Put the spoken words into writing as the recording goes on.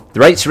The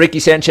Rights to Ricky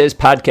Sanchez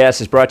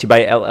podcast is brought to you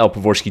by LL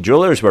Pavorsky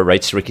Jewelers, where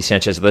Rights to Ricky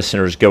Sanchez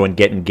listeners go and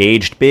get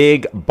engaged.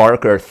 Big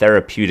Barker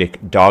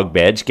Therapeutic Dog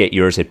Beds. Get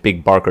yours at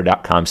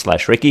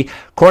bigbarker.com/Ricky.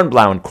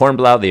 Kornblau and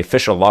Kornblau, the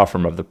official law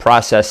firm of The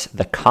Process.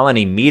 The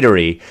Colony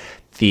Meadery,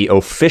 the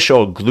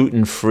official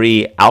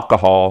gluten-free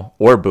alcohol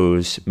or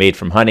booze made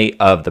from honey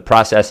of The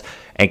Process.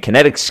 And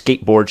Kinetic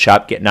Skateboard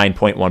Shop. Get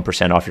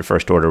 9.1% off your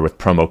first order with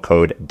promo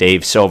code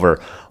Dave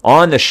Silver.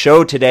 On the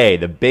show today,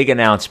 the big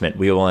announcement.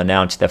 We will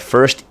announce the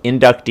first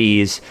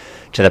inductees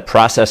to the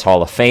Process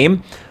Hall of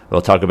Fame.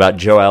 We'll talk about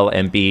Joel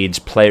Embiid's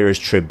Players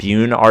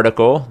Tribune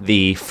article,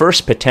 the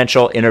first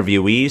potential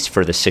interviewees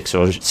for the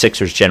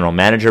Sixers general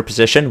manager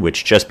position,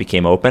 which just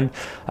became open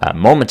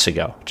moments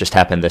ago, just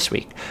happened this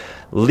week.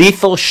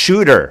 Lethal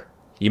Shooter.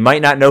 You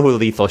might not know who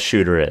Lethal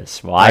Shooter is.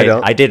 Well,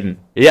 I didn't.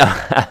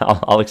 Yeah,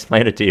 I'll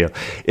explain it to you.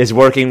 Is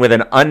working with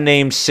an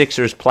unnamed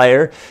Sixers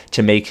player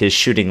to make his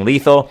shooting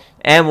lethal.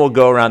 And we'll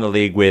go around the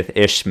league with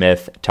Ish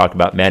Smith, talk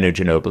about Manu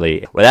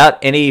Ginobili. Without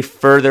any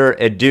further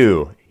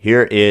ado,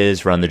 here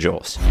is Run the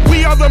Jewels.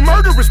 We are the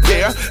murderers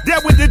pair.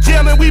 That went to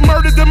jail and we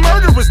murdered the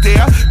murderers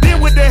there.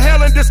 Then went to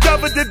hell and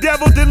discovered the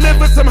devil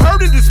delivered some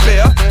hurt and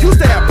despair.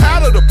 Used to have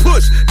powder to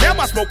push. Now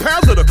I smoke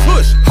pounds of the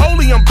kush.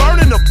 Holy, I'm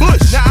burning the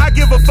bush. Now I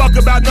give a fuck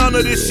about none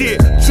of this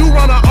shit. You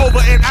run her over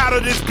and out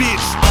of this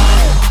bitch.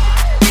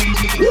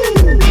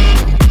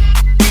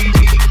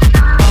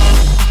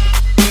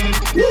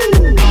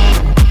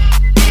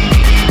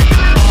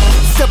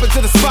 Step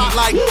into the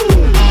spotlight.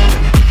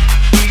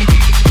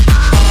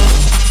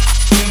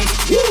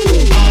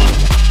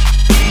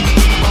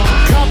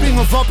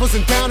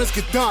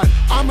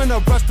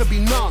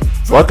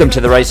 Welcome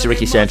to the Rights to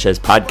Ricky Sanchez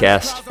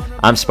podcast.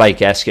 I'm Spike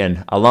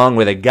Eskin, along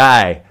with a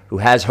guy who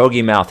has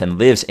hoagie mouth and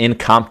lives in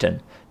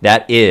Compton.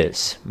 That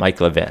is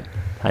Mike Levin.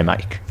 Hi,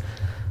 Mike.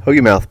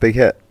 Hoagie mouth, big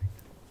hit.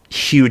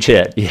 Huge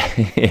hit.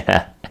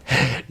 Yeah.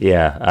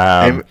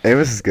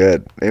 Amos is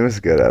good. Amos is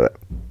good at it.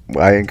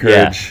 I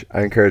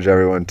encourage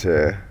everyone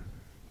to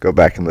go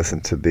back and listen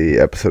to the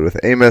episode with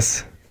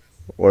Amos,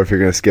 or if you're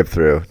going to skip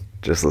through,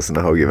 just listen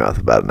to Hoagie Mouth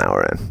about an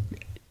hour in.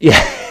 Yeah,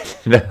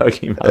 the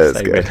Hoagie Mouth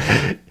segment.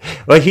 Good.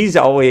 Well, he's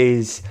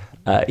always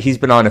he's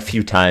been on a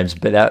few times,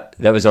 but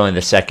that was only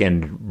the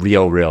second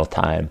real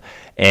time,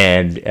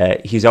 and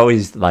he's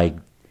always like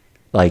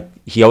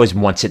he always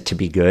wants it to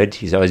be good.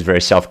 He's always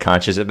very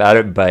self-conscious about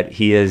it, but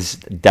he is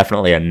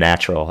definitely a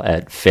natural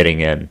at fitting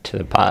in to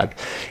the pod.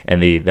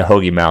 And the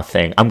Hoagie Mouth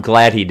thing, I'm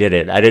glad he did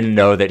it. I didn't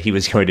know that he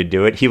was going to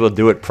do it. He will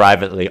do it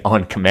privately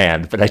on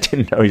command, but I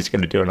didn't know he was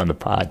going to do it on the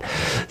pod.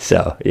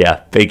 So,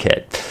 yeah, big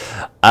hit.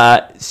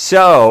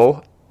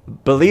 So,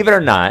 believe it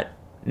or not,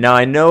 now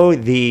I know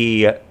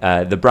the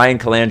Brian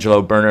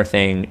Colangelo burner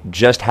thing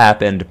just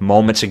happened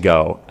moments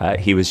ago.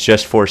 He was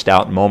just forced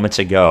out moments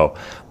ago.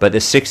 But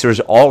the Sixers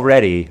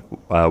already,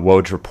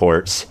 Woj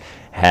reports,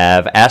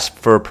 have asked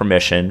for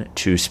permission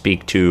to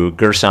speak to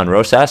Gerson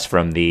Rosas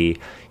from the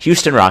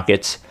Houston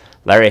Rockets,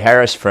 Larry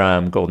Harris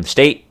from Golden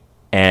State,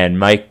 and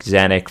Mike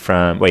Zanuck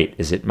from... Wait,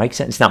 is it Mike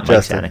Zanuck? It's not Mike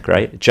Zanuck,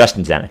 right?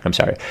 Justin Zanuck, I'm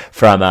sorry,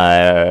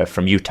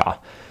 from Utah.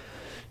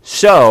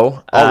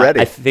 So,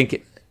 already. I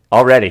think...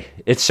 Already.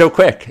 It's so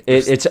quick.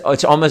 It's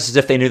almost as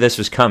if they knew this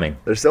was coming.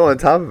 They're still on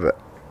top of it.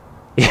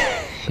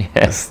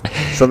 Yes.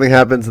 Something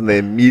happens and they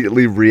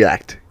immediately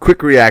react.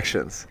 Quick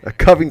reactions. A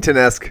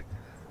Covington-esque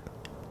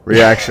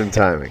reaction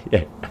timing.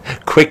 Yeah.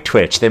 Quick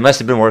twitch. They must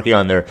have been working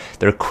on their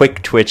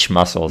quick twitch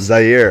muscles.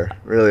 Zaire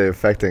really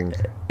affecting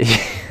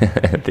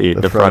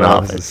the front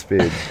office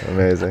speed.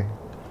 Amazing.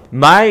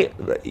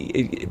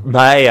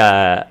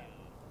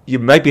 You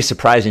might be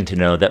surprising to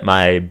know that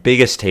my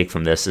biggest take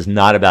from this is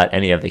not about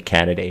any of the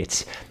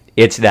candidates.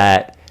 It's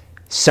that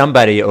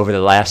somebody over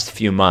the last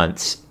few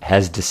months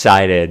has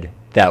decided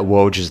that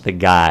Woj is the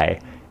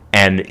guy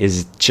and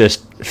is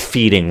just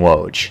feeding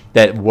Woj.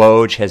 That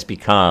Woj has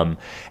become,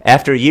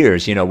 after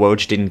years,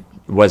 Woj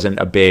wasn't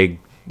a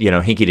big,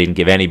 Hinkie didn't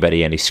give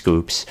anybody any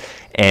scoops.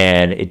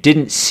 And it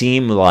didn't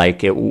seem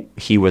like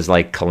he was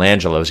like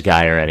Colangelo's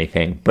guy or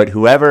anything. But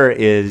whoever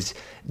is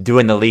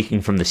doing the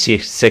leaking from the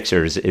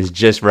Sixers is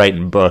just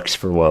writing books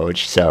for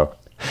Woj. So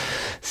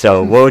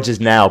Woj is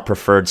now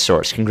preferred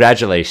source.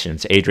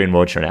 Congratulations, Adrian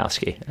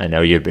Wojnarowski. I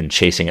know you've been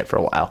chasing it for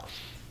a while.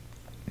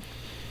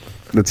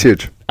 That's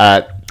huge.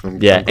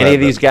 Any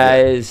of these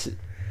guys...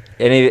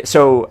 we had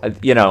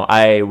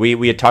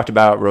talked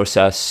about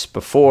Rosas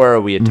before.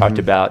 We had talked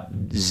about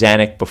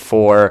Zanuck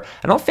before.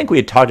 I don't think we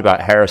had talked about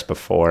Harris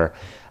before.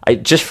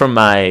 Just from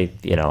my,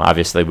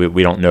 obviously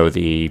we don't know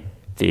the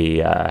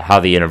how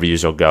the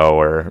interviews will go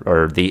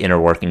or the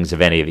inner workings of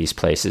any of these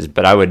places,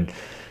 but I would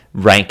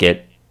rank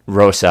it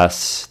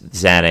Rosas,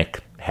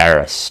 Zanuck,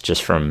 Harris,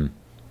 just from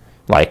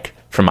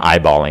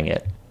eyeballing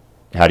it.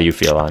 How do you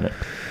feel on it?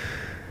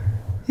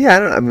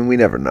 Yeah, we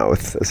never know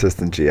with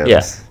assistant GMs.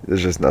 Yeah.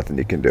 There's just nothing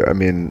you can do.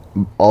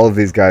 All of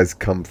these guys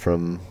come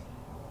from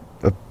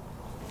a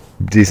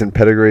decent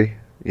pedigree,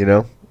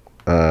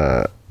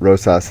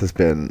 Rosas has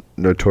been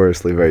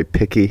notoriously very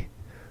picky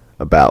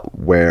about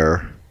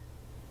where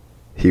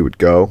he would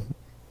go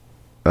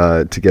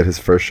to get his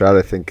first shot.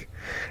 I think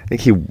I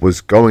think he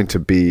was going to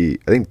be.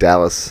 I think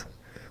Dallas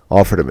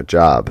offered him a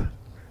job,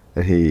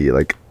 and he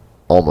like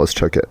almost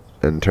took it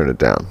and turned it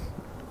down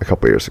a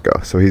couple years ago.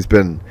 So he's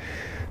been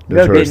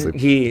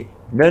notoriously.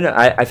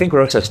 I think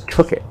Rosas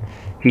took it.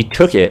 He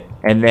took it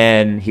and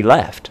then he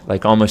left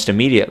like almost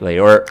immediately.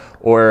 Or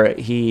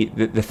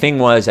the thing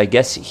was, I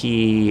guess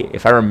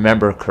if I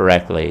remember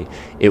correctly,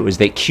 it was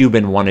that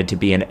Cuban wanted to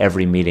be in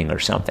every meeting or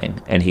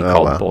something, and he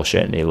called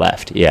bullshit and he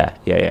left.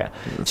 Yeah.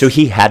 So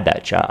he had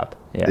that job.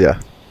 Yeah.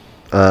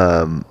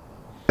 And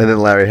then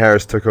Larry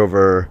Harris took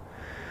over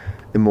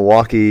in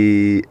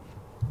Milwaukee,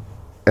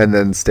 and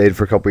then stayed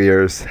for a couple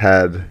years.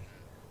 Had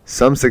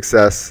some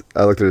success.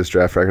 I looked at his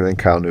draft record. I think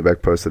Kyle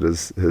Neubeck posted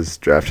his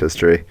draft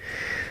history.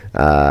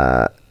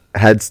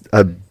 Had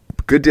a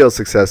good deal of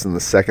success in the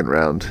second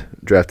round.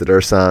 Drafted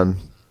Ursan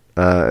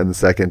in the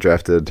second.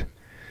 Drafted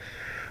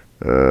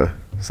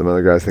some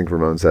other guys. I think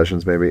Ramon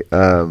Sessions maybe.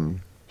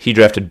 He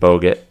drafted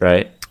Bogut,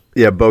 right?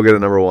 Yeah, Bogut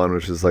at number 1,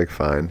 which is like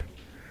fine.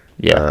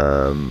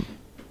 Yeah.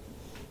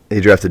 He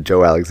drafted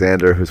Joe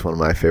Alexander, who's one of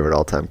my favorite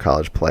all-time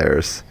college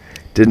players.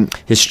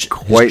 His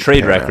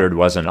trade record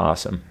wasn't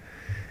awesome.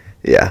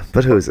 Yeah,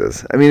 but whose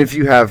is? I mean, if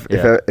you have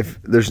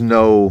if there's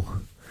no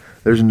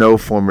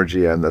former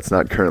GM that's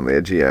not currently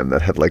a GM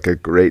that had like a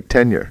great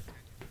tenure.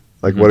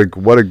 Like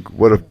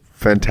what a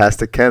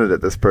fantastic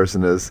candidate this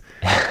person is.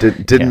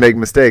 Didn't make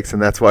mistakes,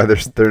 and that's why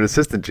they're an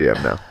assistant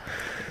GM now.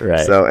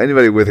 Right. So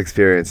anybody with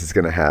experience is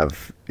going to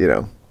have,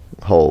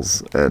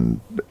 holes and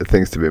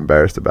things to be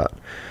embarrassed about.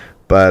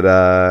 But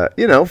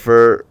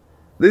for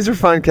these are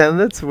fine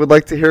candidates. Would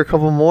like to hear a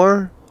couple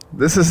more.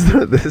 This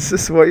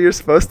is what you're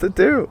supposed to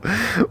do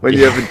when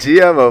you have a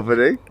GM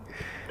opening.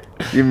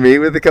 You meet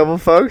with a couple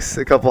folks,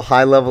 a couple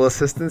high-level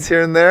assistants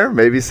here and there,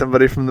 maybe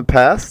somebody from the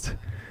past,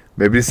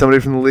 maybe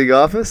somebody from the league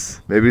office,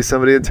 maybe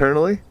somebody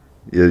internally.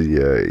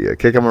 You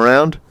kick them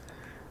around.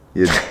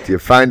 You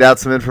find out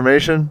some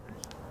information,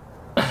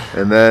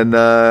 and then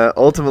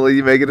ultimately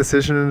you make a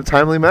decision in a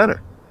timely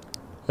manner.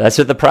 That's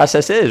what the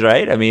process is,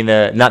 right? I mean,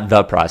 not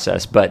the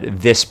process, but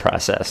this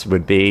process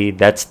would be,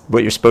 that's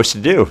what you're supposed to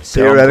do.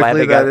 So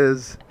theoretically, that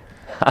is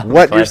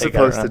what you're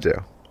supposed to do.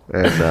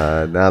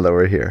 And now that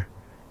we're here.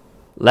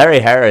 Larry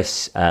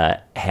Harris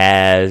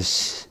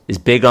is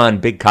big on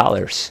big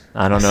collars.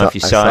 I don't know if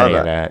you saw any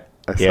of that.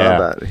 I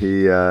saw that.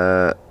 He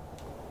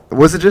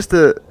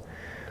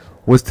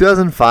was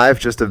 2005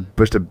 just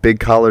a big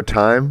collar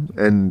time,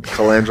 and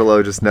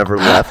Colangelo just never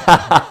left.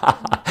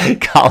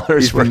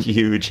 Collars were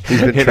huge. He's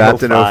been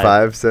trapped in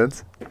 05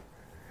 since.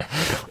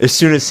 As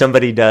soon as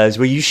somebody does,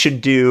 well, you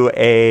should do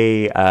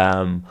a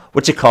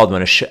what's it called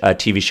when a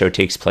TV show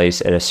takes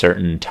place at a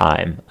certain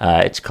time?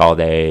 It's called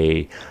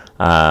a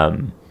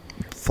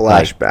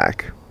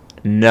flashback.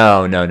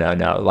 No.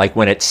 Like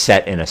when it's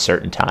set in a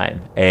certain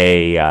time.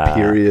 A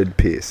period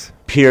piece.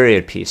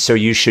 So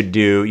you should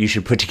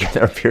put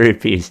together a period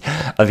piece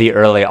of the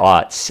early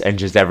aughts, and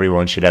just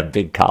everyone should have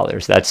big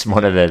collars. That's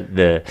one of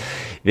the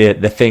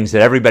things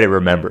that everybody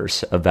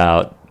remembers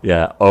about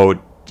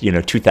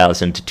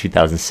 2000 to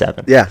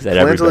 2007. Yeah,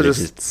 Colangelo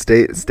just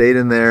stayed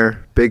in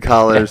there, big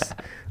collars,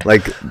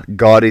 like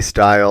gaudy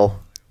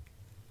style.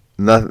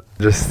 Not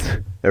just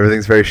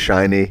everything's very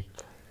shiny.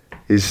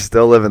 He's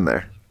still living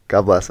there.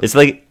 God bless him.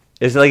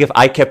 It's like if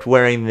I kept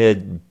wearing the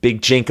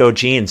big Jinko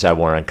jeans I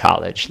wore in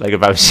college. Like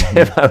if I was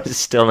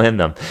still in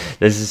them.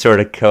 This is sort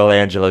of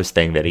Colangelo's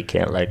thing that he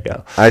can't let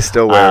go. I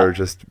still wear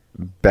just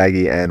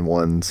baggy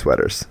N1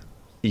 sweaters.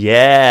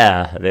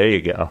 Yeah, there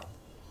you go.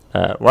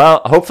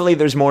 Well, hopefully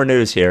there's more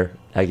news here,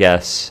 I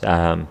guess.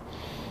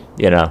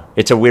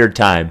 It's a weird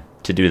time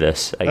to do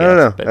this, I guess. I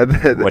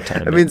don't know. What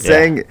time? I mean,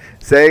 saying,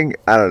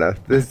 I don't know.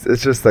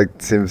 It's just like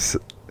seems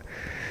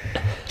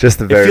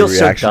just a very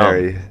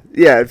reactionary. So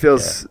yeah, it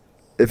feels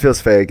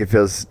fake. It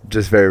feels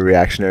just very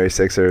reactionary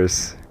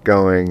Sixers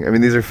going. I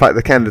mean, these are fine.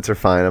 The candidates are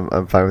fine.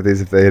 I'm fine with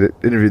these. If they had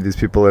interviewed these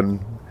people in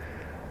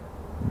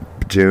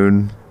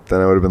June,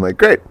 then I would have been like,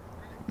 great.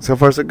 So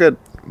far, so good.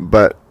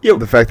 But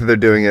the fact that they're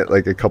doing it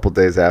like a couple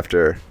days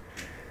after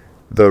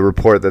the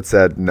report that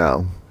said,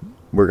 no,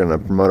 we're going to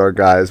promote our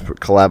guys,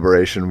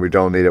 collaboration, we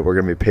don't need it, we're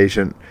going to be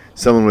patient,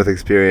 someone with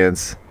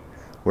experience,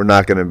 we're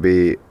not going to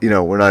be,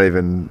 we're not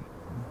even,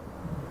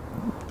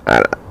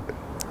 I don't know.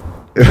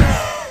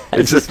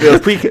 It just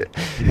feels very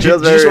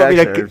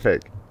reactionary and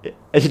fake.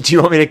 Do you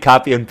want me to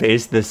copy and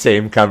paste the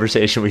same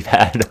conversation we've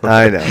had?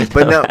 I know,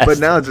 but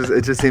now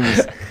it just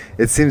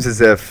seems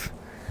as if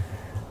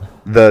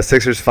the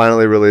Sixers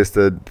finally released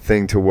a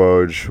thing to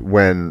Woj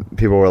when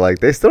people were like,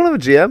 they still don't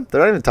have a GM, they're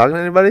not even talking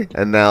to anybody,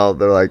 and now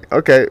they're like,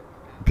 okay,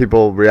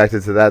 people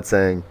reacted to that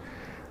saying,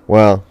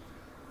 well,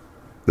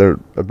 they're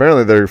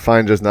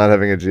fine just not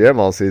having a GM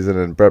all season,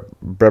 and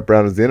Brett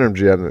Brown is the interim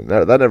GM, and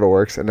that never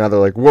works, and now they're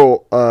like,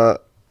 whoa,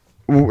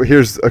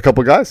 here's a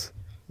couple guys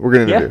we're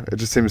going to interview. It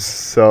just seems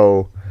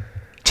so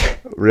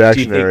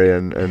reactionary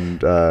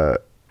and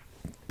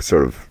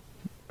sort of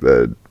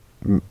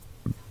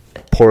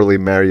poorly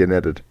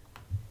marionetted.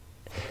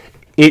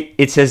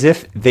 It's as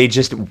if they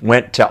just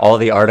went to all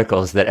the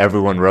articles that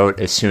everyone wrote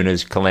as soon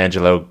as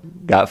Colangelo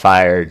got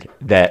fired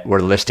that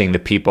were listing the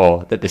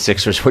people that the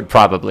Sixers would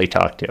probably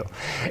talk to.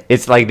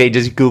 It's like they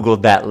just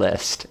Googled that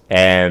list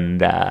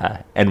and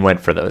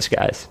went for those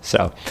guys.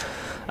 So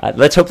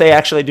let's hope they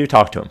actually do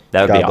talk to him.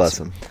 That would be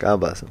awesome. God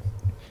bless him.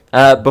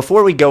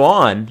 Before we go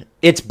on,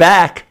 it's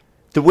back.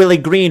 The Willie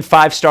Green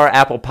 5-star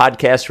Apple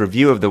Podcast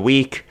review of the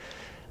week.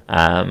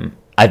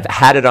 I've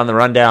had it on the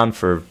rundown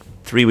for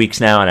 3 weeks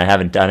now, and I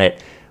haven't done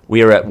it.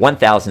 We are at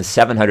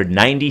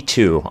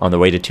 1,792 on the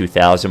way to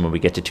 2,000. When we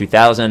get to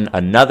 2,000,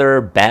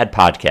 another bad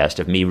podcast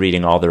of me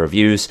reading all the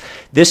reviews.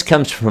 This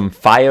comes from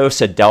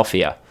Fios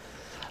Adelphia.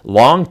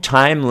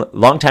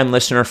 Long-time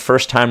listener,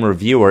 first-time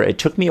reviewer. It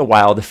took me a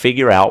while to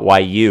figure out why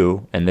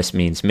you, and this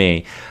means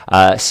me,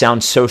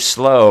 sound so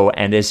slow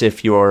and as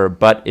if your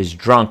butt is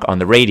drunk on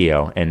the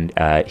radio, and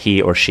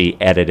he or she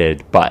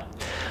edited butt.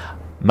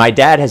 My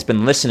dad has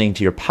been listening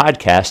to your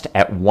podcast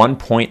at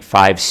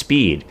 1.5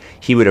 speed.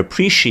 He would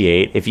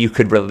appreciate if you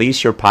could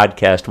release your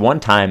podcast one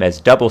time as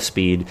double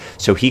speed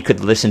so he could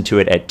listen to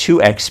it at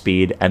 2x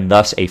speed and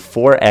thus a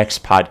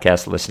 4x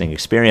podcast listening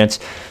experience.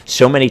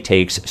 So many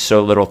takes,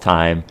 so little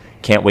time.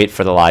 Can't wait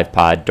for the live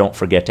pod. Don't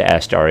forget to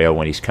ask Dario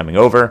when he's coming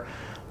over.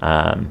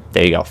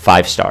 There you go,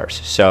 5 stars.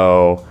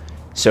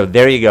 So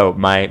there you go.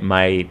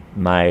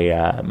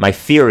 My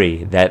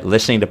theory that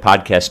listening to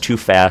podcasts too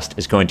fast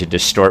is going to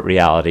distort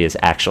reality is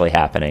actually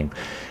happening,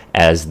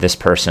 as this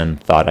person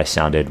thought I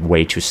sounded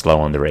way too slow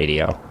on the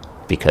radio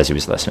because he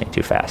was listening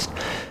too fast.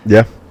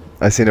 Yeah,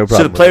 I see no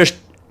problem. So the players,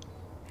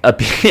 a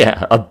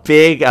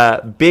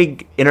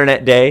big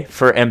internet day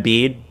for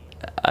Embiid.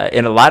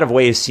 In a lot of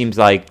ways, seems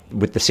like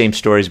with the same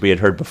stories we had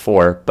heard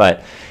before,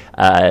 but.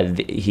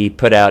 He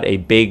put out a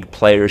big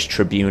Players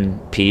Tribune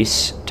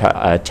piece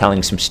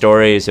telling some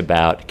stories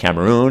about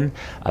Cameroon,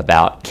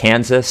 about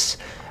Kansas,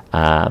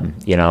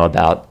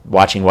 about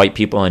watching white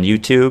people on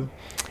YouTube.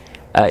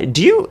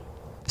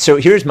 So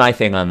here's my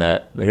thing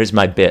here's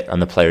my bit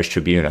on the Players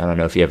Tribune. I don't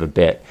know if you have a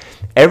bit.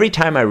 Every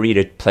time I read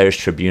a Players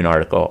Tribune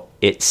article,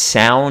 it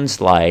sounds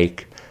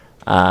like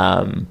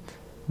the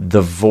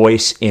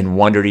voice in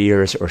Wonder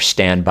Years or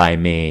Stand By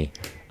Me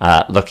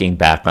looking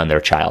back on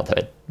their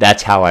childhood.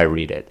 That's how I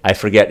read it. I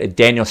forget.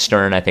 Daniel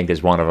Stern, I think,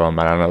 is one of them.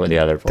 I don't know what the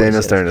other voice is.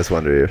 Daniel Stern is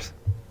Wonder Years.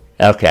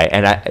 Okay,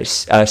 and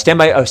Stand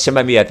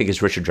By Me, I think, is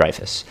Richard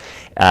Dreyfuss,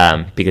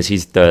 because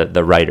he's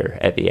the writer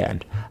at the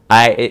end.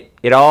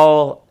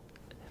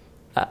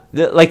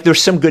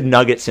 There's some good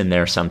nuggets in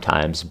there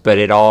sometimes, but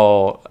it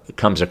all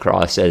comes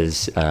across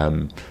as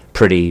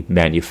pretty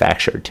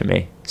manufactured to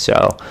me.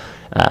 So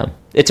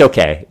it's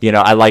okay.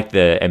 I like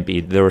the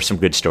Embiid. There were some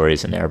good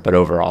stories in there, but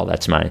overall,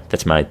 that's my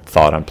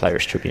thought on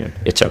Players Tribune.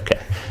 It's okay.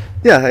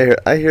 Yeah,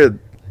 I hear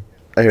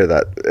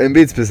that.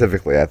 Embiid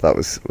specifically, I thought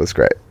was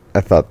great.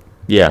 I thought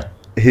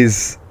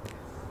he's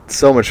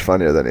so much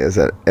funnier than he has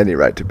any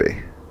right to be.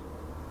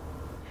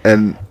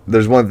 And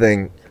there's one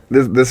thing.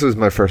 This is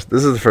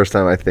the first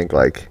time I think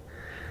like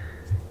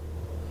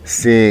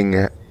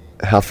seeing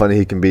how funny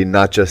he can be,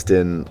 not just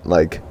in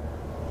like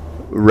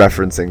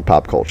referencing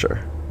pop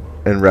culture.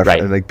 And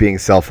like being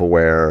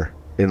self-aware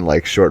in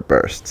like short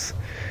bursts,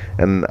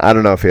 and I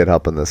don't know if he had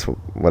help in this,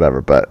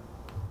 whatever. But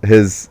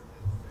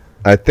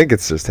I think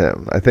it's just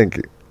him. I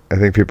think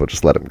people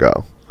just let him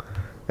go,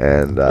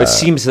 and it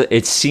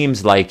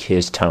seems like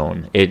his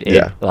tone.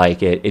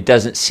 It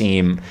doesn't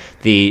seem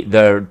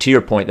the to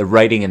your point. The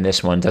writing in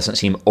this one doesn't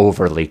seem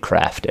overly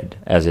crafted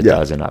as it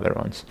does in other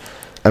ones.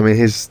 I mean,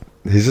 he's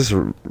just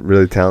a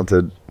really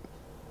talented,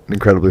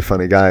 incredibly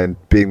funny guy, and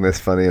being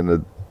this funny in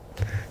the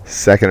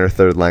second or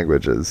third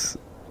language is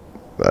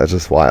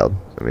just wild.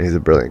 I mean, he's a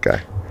brilliant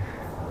guy.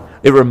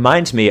 It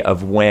reminds me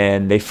of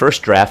when they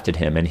first drafted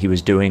him and he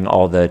was doing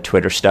all the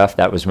Twitter stuff.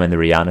 That was when the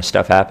Rihanna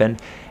stuff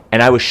happened.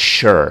 And I was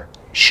sure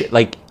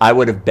like I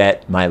would have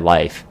bet my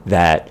life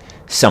that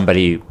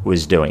somebody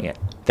was doing it,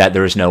 that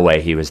there was no way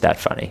he was that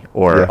funny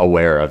or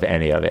aware of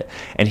any of it.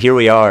 And here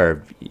we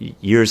are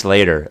years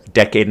later, a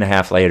decade and a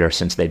half later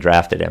since they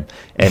drafted him,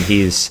 and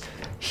he's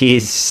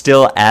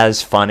still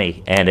as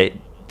funny, and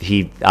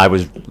I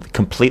was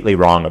completely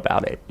wrong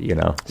about it,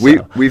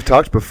 So. We've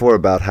talked before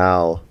about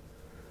how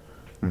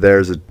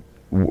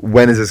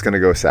when is this going to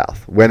go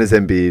south? When is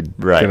Embiid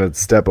going to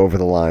step over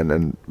the line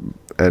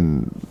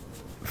and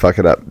fuck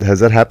it up? Has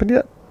that happened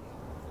yet?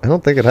 I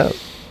don't think it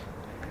has.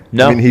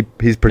 No. I mean,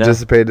 he's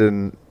participated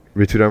in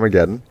Retweet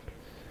Armageddon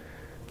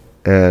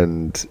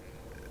and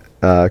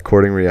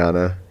courting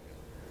Rihanna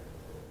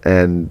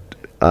and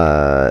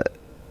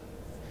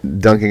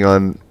dunking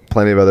on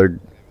plenty of other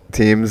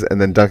teams, and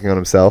then dunking on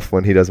himself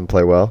when he doesn't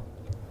play well.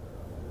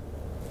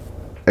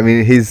 I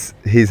mean, he's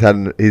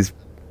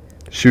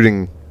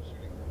shooting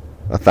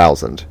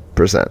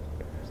 1,000%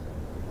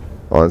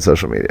 on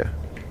social media,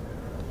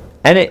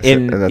 and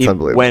that's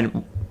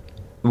unbelievable.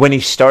 When he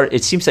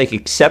it seems like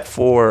except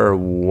for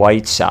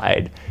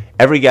Whiteside,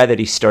 every guy that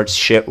he starts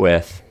shit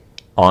with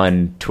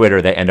on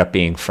Twitter, they end up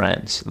being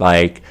friends.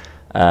 Like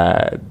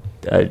are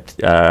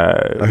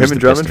him and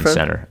Drummond friends?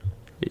 Center.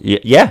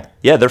 Yeah,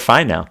 they're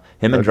fine now.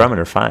 Him and Drummond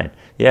are fine.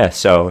 Yeah.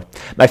 So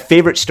my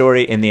favorite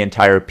story in the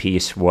entire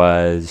piece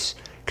was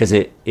because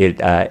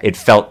it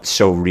felt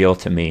so real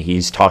to me.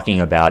 He's talking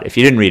about, if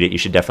you didn't read it, you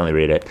should definitely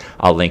read it.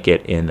 I'll link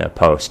it in the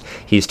post.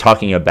 He's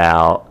talking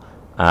about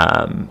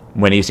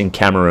when he's in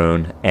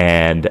Cameroon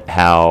and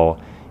how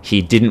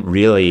he didn't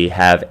really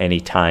have any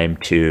time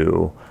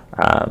to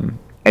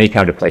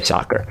play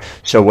soccer.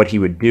 So what he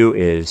would do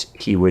is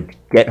he would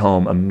get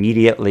home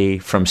immediately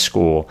from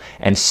school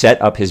and set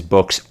up his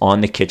books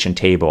on the kitchen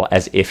table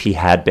as if he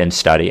had been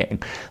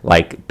studying,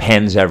 like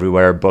pens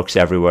everywhere, books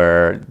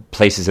everywhere,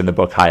 places in the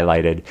book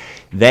highlighted.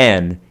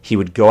 Then he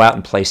would go out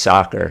and play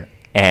soccer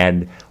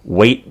and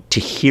wait to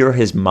hear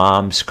his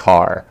mom's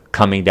car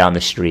coming down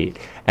the street,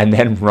 and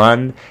then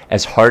run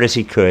as hard as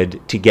he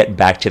could to get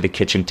back to the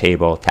kitchen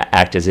table to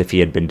act as if he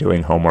had been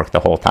doing homework the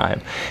whole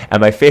time. And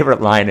my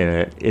favorite line in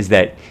it is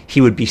that he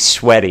would be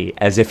sweaty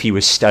as if he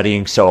was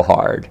studying so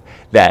hard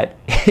that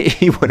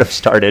he would have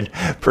started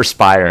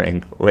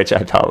perspiring, which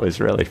I thought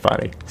was really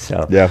funny.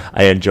 So yeah.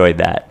 I enjoyed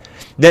that.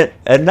 Then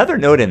another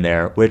note in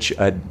there, which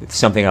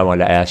something I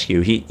wanted to ask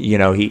you,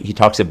 he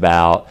talks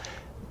about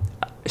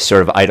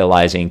sort of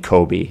idolizing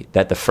Kobe,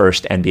 that the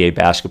first NBA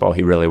basketball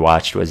he really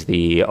watched was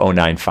the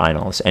 2009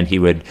 finals, and he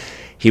would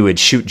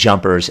shoot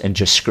jumpers and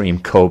just scream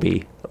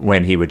Kobe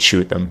when he would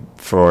shoot them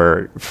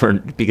for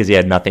because he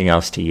had nothing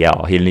else to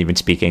yell. He didn't even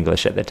speak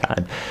English at the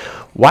time.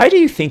 Why do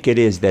you think it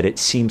is that it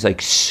seems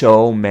like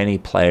so many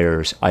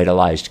players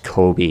idolized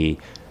Kobe?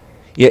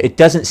 Yeah, it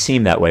doesn't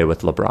seem that way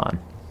with LeBron.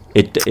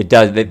 It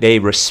does. They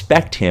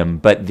respect him,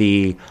 but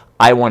the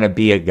I want to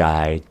be a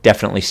guy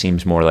definitely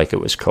seems more like it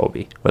was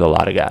Kobe with a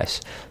lot of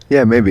guys.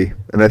 Yeah, maybe.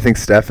 And I think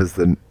Steph is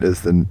the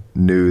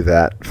new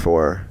that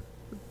for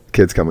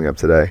kids coming up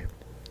today.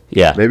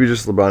 Yeah. Maybe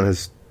just LeBron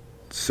has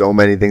so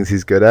many things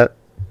he's good at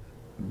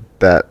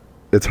that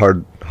it's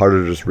harder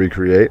to just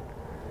recreate.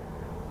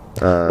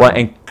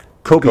 And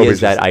Kobe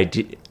is that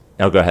idea.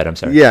 Oh, go ahead. I'm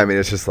sorry. Yeah, I mean,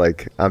 it's just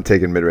like I'm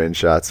taking mid-range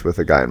shots with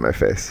a guy in my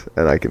face,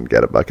 and I can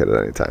get a bucket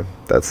at any time.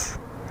 That's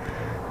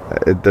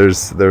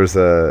there's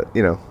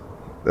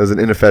an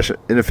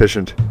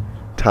inefficient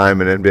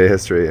time in NBA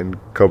history, and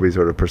Kobe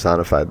sort of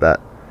personified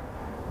that.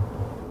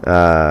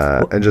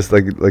 And just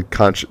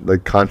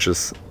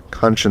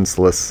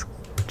conscienceless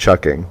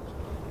chucking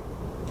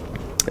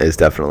is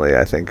definitely,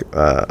 I think,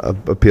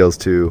 appeals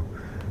to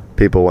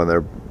people when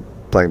they're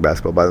playing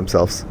basketball by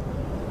themselves.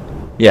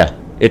 Yeah,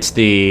 it's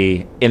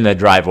in the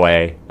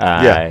driveway.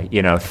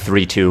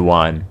 3, 2,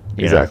 1.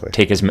 Exactly.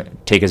 Take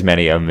as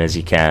many of them as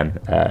you can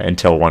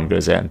until one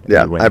goes in.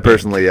 Yeah, I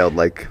personally yelled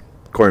like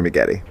Corey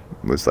Maggette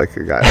was like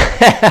a guy.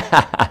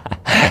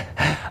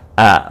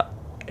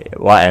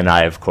 And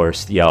I, of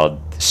course, yelled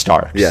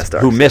Starks. Yeah,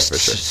 Starks, who missed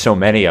sure. so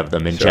many of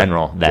them in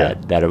general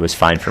that it was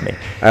fine for me.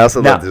 I also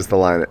love just the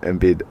line at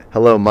Embiid,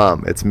 "Hello,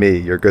 Mom, it's me,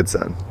 your good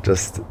son."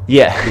 He's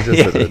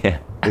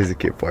a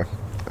cute boy.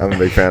 I'm a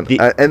big fan.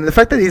 And the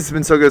fact that he's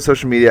been so good at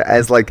social media,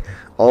 as like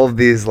all of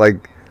these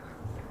like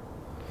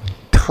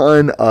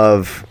ton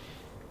of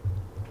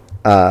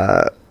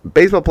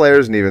baseball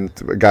players and even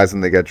guys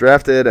when they get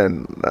drafted,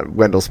 and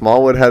Wendell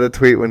Smallwood had a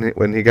tweet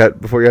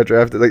before he got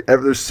drafted. Like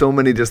there's so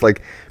many just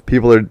like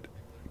people are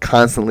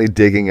constantly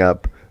digging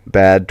up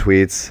bad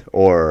tweets,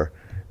 or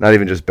not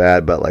even just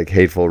bad, but like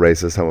hateful,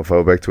 racist,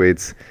 homophobic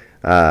tweets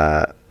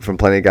from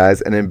plenty of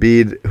guys. And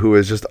Embiid, who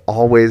is just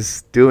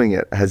always doing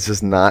it, has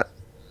just not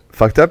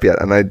fucked up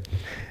yet. And I've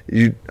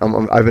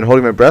been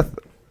holding my breath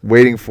on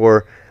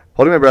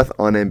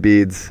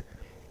Embiid's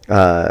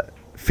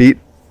feet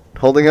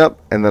holding up,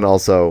 and then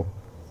also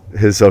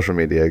his social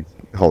media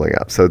holding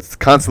up. So it's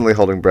constantly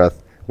holding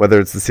breath, whether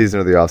it's the season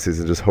or the off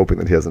season, just hoping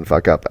that he doesn't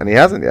fuck up, and he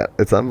hasn't yet.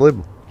 It's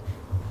unbelievable.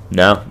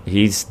 No,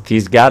 he's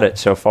got it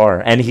so far,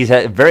 and he's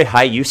had a very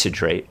high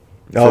usage rate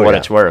for what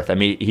it's worth. I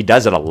mean, he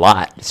does it a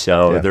lot,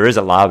 so there is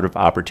a lot of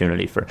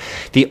opportunity for.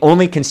 The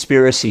only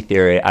conspiracy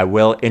theory I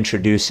will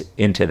introduce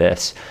into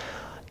this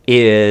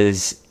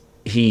is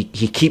he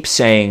keeps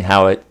saying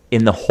how it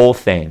in the whole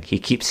thing. He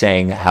keeps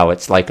saying how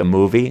it's like a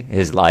movie,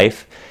 his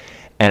life.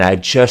 And I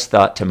just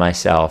thought to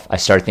myself, I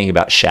started thinking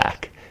about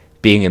Shaq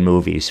being in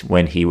movies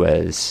when he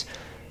was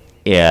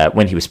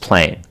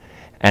playing.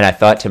 And I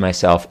thought to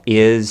myself,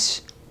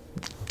 is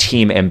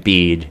Team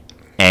Embiid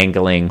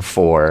angling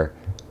for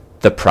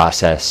the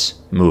Process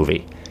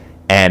movie?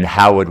 And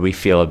how would we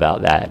feel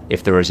about that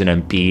if there was an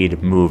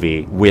Embiid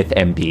movie with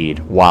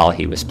Embiid while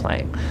he was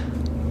playing?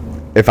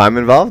 If I'm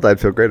involved, I'd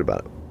feel great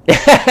about it.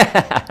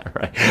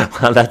 Right.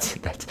 Well,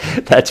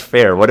 that's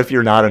fair. What if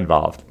you're not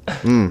involved?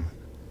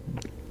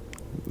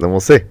 Then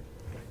we'll see.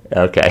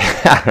 Okay.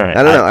 All right.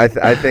 I don't know.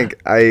 I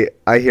think I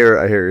hear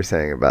what you're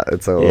saying about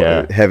it's a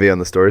little heavy on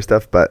the story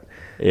stuff, but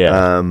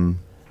I don't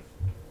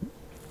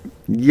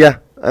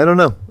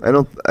know. I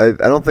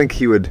don't think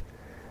he would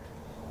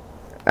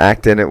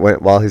act in it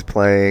while he's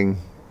playing.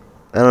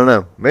 I don't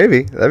know.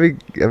 Maybe that'd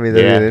be an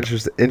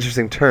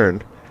interesting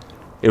turn.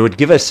 It would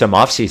give us some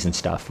off-season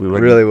stuff. We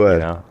would really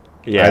would.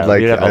 Yeah,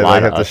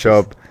 I'd have to show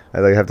up.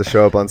 I'd have to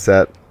show up on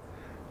set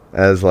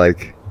as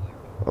like,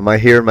 am I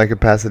here in my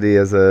capacity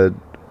as a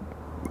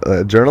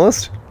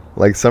journalist?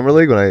 like Summer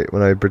League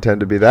when I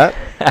pretend to be that,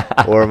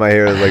 or am I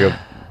here as like a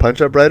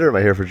punch-up writer? Am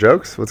I here for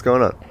jokes? What's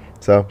going on?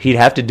 So he'd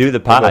have to do the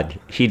pod.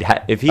 If he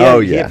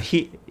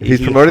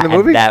he's promoting the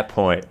movie at that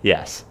point.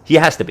 Yes, he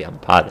has to be on the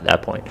pod at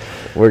that point.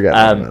 We're getting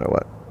no matter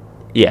what.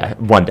 Yeah,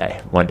 one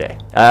day.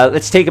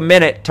 Let's take a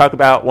minute, talk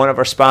about one of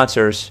our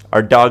sponsors,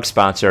 our dog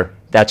sponsor.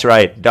 That's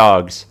right,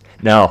 dogs.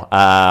 No,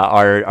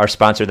 our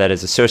sponsor that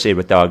is associated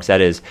with dogs.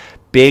 That is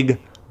Big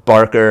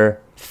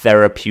Barker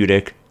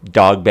Therapeutic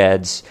Dog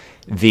Beds,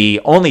 the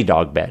only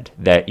dog bed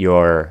that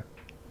your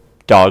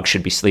dog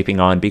should be sleeping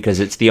on, because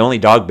it's the only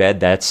dog bed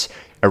that's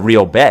a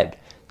real bed.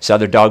 So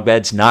other dog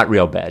beds, not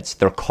real beds.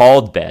 They're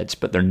called beds,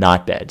 but they're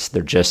not beds.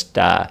 They're just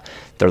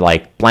they're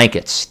like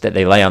blankets that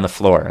they lay on the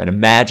floor. And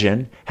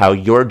imagine how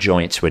your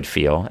joints would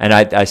feel. And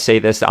I say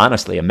this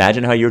honestly.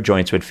 Imagine how your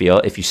joints would feel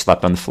if you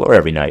slept on the floor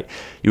every night.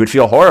 You would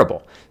feel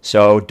horrible.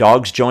 So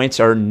dogs' joints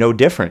are no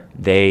different.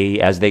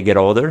 As they get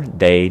older,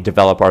 they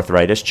develop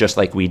arthritis just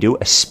like we do,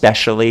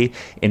 especially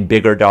in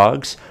bigger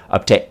dogs.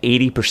 Up to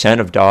 80%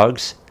 of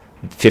dogs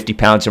 50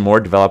 pounds or more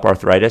develop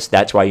arthritis.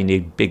 That's why you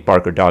need Big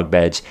Barker dog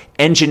beds,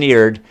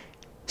 engineered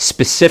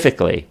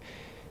specifically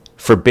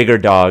for bigger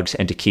dogs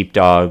and to keep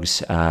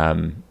dogs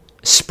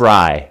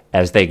spry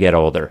as they get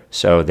older,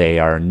 so they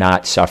are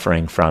not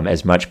suffering from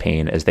as much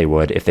pain as they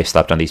would if they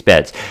slept on these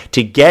beds.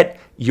 To get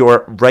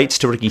your Rights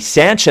to Ricky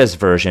Sanchez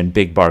version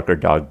Big Barker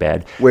dog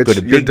bed, which go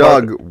to your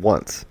dog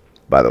wants,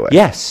 by the way.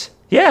 Yes.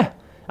 Yeah.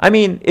 I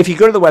mean, if you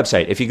go to the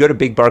website, if you go to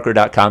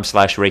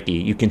bigbarker.com/Ricky,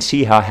 you can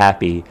see how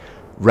happy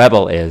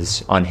Rebel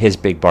is on his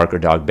Big Barker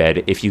dog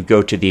bed. If you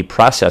go to the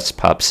Processed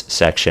Pups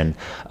section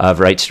of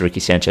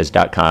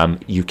rightstoRickySanchez.com,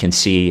 you can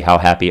see how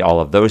happy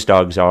all of those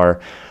dogs are.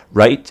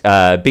 Right,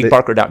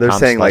 BigBarker.com. They're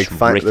saying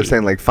they're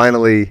saying like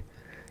finally,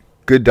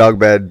 good dog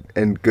bed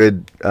and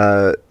good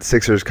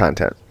Sixers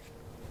content.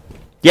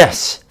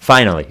 Yes,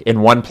 finally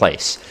in one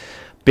place.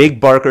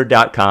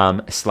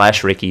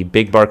 BigBarker.com/Ricky.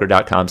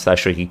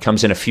 BigBarker.com/Ricky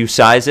comes in a few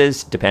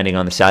sizes depending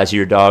on the size of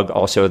your dog.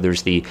 Also,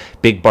 there's the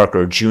Big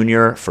Barker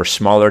Junior for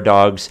smaller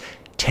dogs.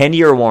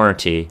 10-year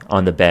warranty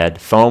on the bed.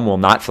 Foam will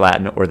not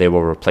flatten, or they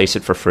will replace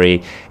it for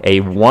free.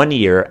 A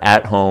 1-year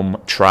at-home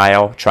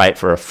trial. Try it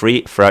for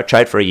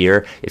a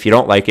year. If you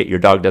don't like it, your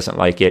dog doesn't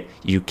like it,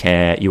 you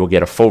will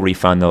get a full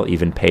refund. They'll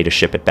even pay to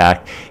ship it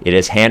back. It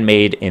is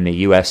handmade in the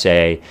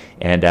USA,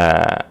 and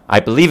I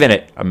believe in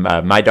it.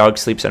 My dog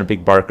sleeps on a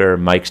Big Barker.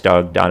 Mike's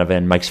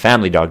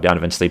family dog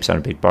Donovan sleeps on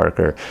a Big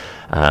Barker.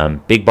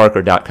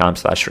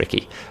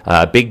 BigBarker.com/Ricky.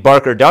 Big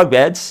Barker dog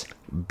beds.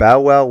 Bow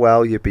wow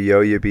wow, yippee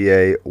yo, yippee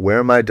yay. Where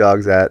are my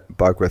dogs at?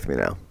 Bark with me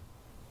now.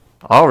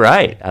 All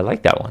right. I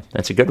like that one.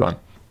 That's a good one.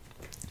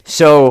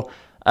 So,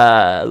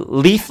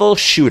 Lethal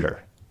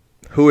Shooter.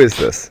 Who is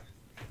this?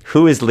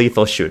 Who is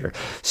Lethal Shooter?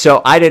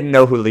 So, I didn't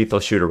know who Lethal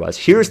Shooter was.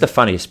 Here's the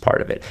funniest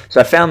part of it. So,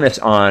 I found this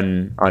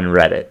on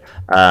Reddit.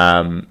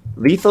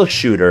 Lethal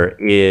Shooter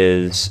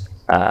is...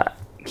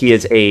 he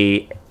is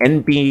a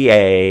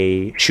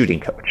NBA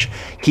shooting coach.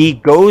 He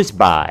goes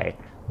by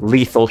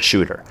Lethal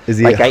Shooter. Is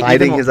he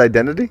hiding his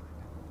identity?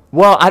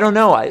 Well, I don't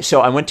know.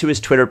 So I went to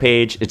his Twitter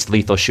page. It's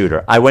Lethal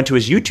Shooter. I went to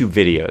his YouTube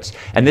videos,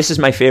 and this is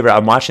my favorite.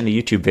 I'm watching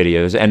the YouTube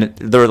videos, and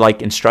they're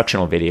like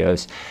instructional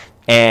videos.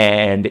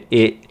 And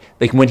it,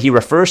 like when he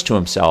refers to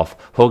himself,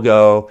 he'll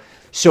go,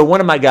 so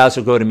one of my guys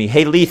will go to me,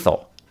 hey,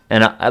 Lethal.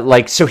 And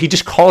so he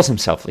just calls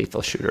himself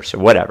Lethal Shooter, so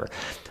whatever.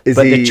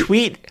 The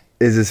tweet...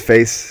 Is his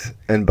face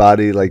and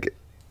body like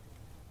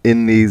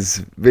in these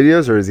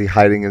videos, or is he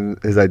hiding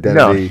his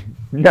identity?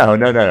 No.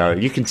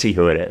 You can see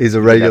who it is. He's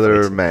a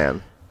regular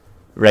man.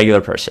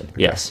 Regular person,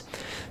 okay. Yes.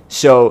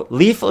 So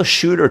Lethal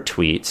Shooter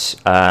tweets,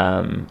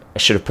 I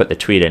should have put the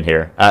tweet in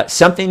here,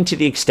 something to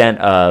the extent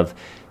of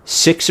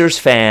Sixers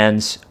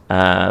fans,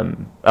 here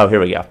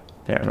we go.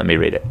 There, let me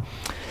read it.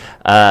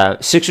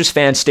 Sixers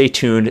fans, stay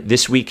tuned.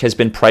 This week has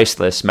been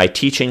priceless. My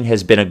teaching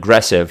has been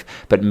aggressive,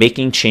 but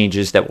making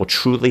changes that will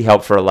truly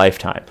help for a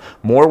lifetime.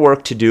 More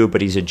work to do,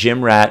 but he's a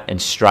gym rat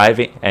and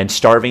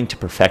starving to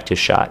perfect his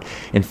shot.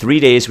 In 3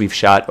 days, we've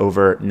shot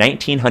over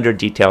 1,900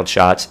 detailed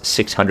shots,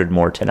 600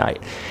 more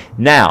tonight.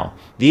 Now,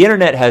 the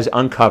internet has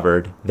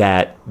uncovered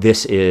that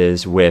this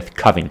is with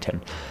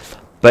Covington.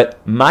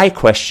 But my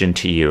question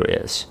to you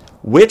is,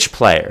 which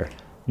player,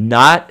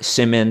 not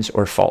Simmons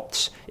or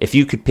Fultz, if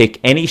you could pick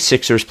any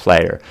Sixers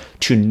player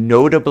to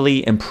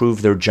notably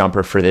improve their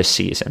jumper for this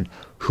season,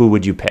 who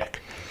would you pick?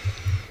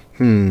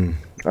 I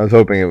was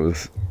hoping it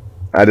was...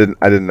 I didn't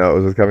know it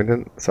was with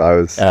Covington, so I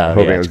was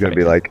hoping it was going to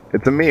be like,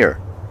 it's Amir.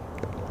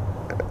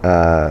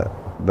 That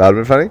would have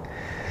been funny.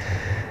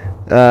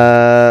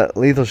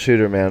 Lethal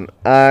Shooter, man.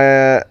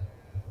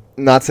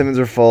 Not Simmons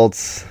or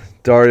Fultz.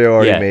 Dario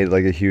already made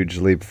like a huge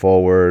leap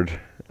forward.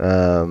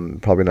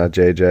 Probably not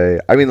JJ.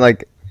 I mean,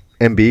 like,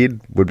 Embiid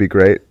would be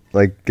great.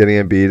 Like getting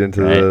Embiid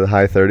into the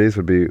high 30s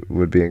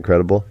would be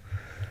incredible.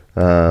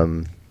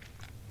 And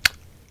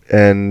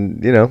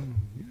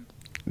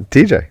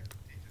TJ,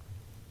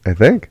 I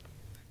think,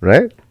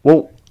 right?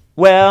 Well.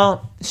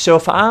 So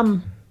if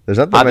there's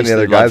not that many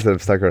other guys that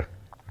have stuck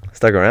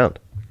around.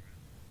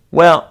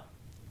 Well,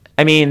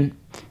 I mean,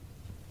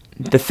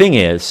 the thing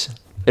is,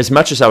 as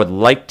much as I would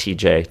like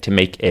TJ to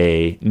make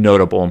a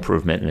notable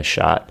improvement in his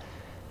shot,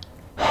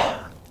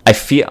 I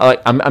feel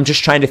like I'm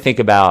just trying to think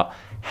about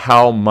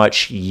how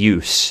much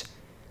use,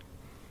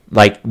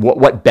 like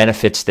what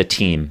benefits the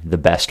team the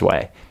best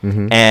way.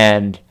 Mm-hmm.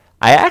 And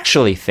I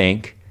actually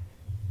think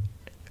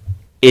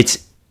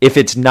if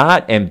it's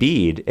not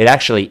Embiid, it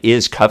actually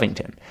is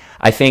Covington.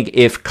 I think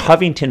if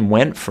Covington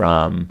went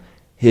from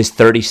his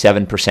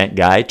 37%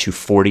 guy to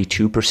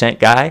 42%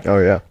 guy, oh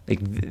yeah, like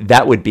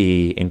that would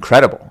be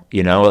incredible.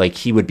 You know, like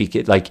he would be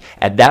like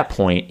at that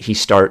point he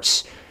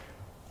starts.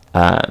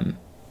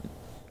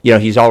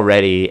 He's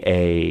already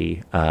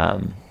an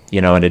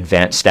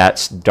advanced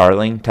stats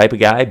darling type of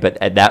guy, but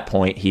at that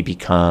point he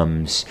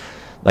becomes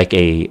like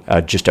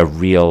just a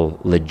real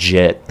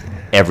legit,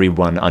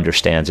 everyone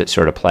understands it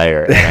sort of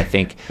player. And I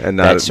think and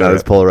not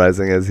as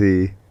polarizing as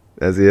he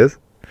is.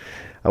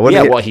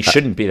 He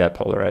shouldn't be that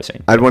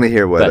polarizing. I'd want to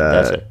hear what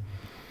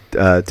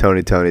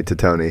Tony to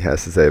Tony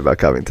has to say about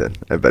Covington.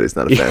 I bet he's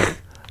not a fan.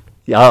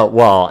 Yeah,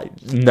 well,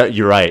 no,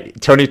 you're right.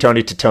 Tony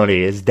to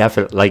Tony is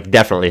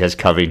definitely has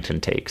Covington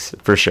takes.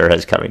 For sure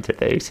has Covington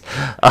takes.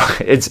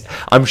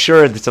 I'm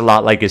sure it's a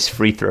lot like his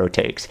free throw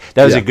takes.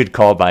 That was a good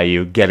call by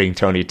you, getting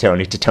Tony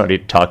to Tony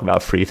to talk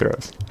about free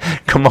throws.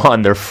 Come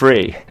on, they're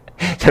free.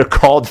 They're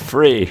called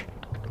free.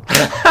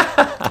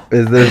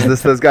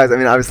 There's those guys. I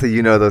mean, obviously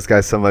you know those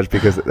guys so much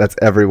because that's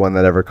everyone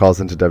that ever calls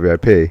into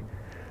WIP.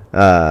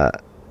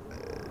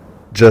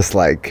 Just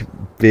like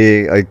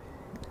being like.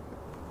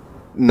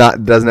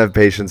 Doesn't have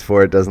patience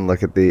for it, doesn't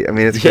look at the. I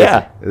mean, it's crazy.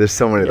 Yeah. There's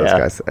so many of those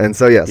guys, and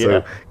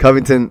so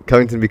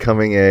Covington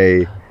becoming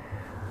a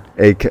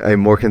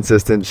more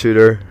consistent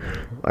shooter.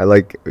 I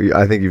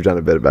think you've done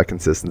a bit about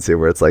consistency,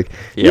 where it's like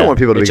you don't want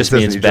people to be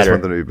consistent, you just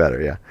want them to be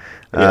better. Yeah.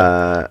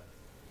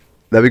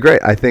 That'd be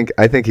great. I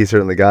think he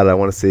certainly got it. I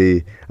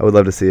would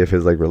love to see if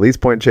his like release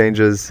point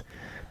changes,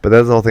 but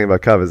that's the whole thing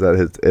about Cov is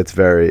that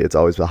it's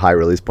always a high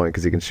release point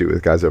because he can shoot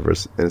with guys over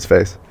in his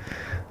face.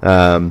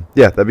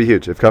 That'd be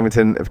huge. If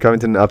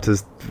Covington upped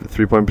his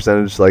 3-point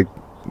percentage like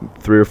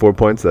 3 or 4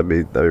 points, that'd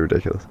be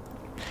ridiculous.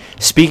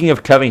 Speaking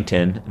of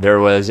Covington, there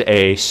was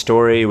a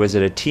story. Was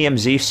it a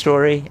TMZ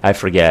story? I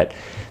forget.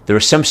 There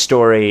was some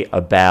story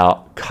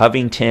about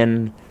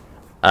Covington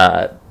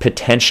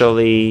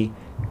potentially,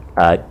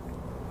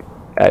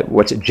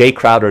 Jay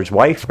Crowder's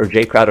wife or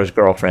Jay Crowder's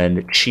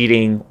girlfriend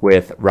cheating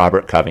with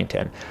Robert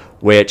Covington,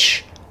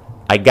 which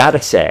I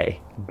gotta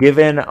say,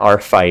 given our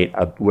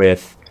fight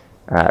with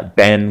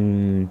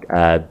Ben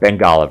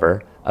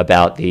Golliver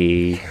about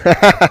the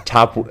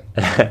top,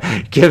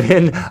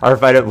 given our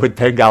fight with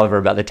Ben Golliver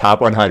about the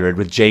top 100,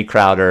 with Jay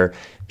Crowder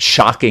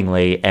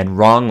shockingly and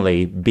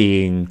wrongly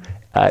being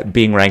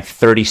ranked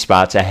 30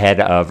 spots ahead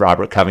of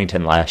Robert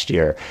Covington last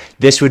year,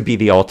 this would be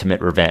the ultimate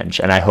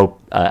revenge, and I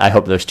hope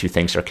those two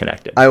things are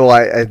connected.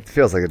 It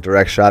feels like a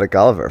direct shot at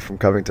Golliver from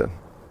Covington.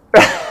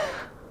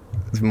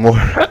 It's more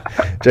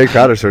Jay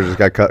Crowder sort of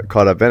just got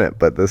caught up in it,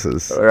 but this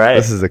is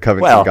a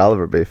Covington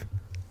Golliver beef.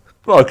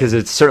 Well, because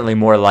it's certainly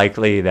more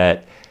likely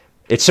that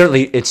it's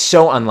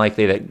so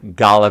unlikely that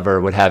Golliver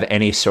would have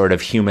any sort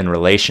of human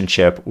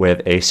relationship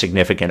with a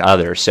significant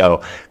other.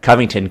 So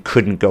Covington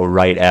couldn't go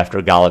right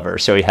after Golliver,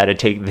 so he had to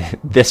take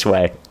this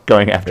way,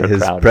 going after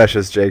his Crowder.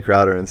 Precious Jay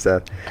Crowder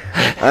instead.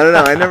 I don't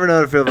know. I never know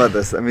how to feel about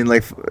this. I mean,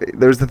 like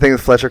there was the thing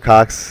with Fletcher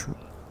Cox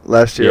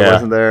last year,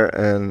 wasn't there?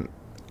 And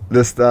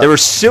this stuff. They were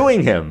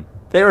suing him.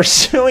 There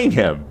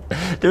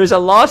was a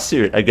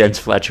lawsuit against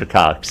Fletcher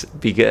Cox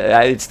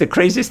because it's the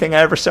craziest thing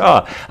I ever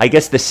saw. I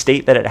guess the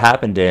state that it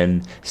happened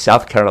in,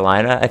 South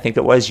Carolina, I think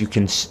it was, you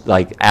can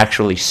like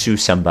actually sue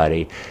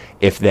somebody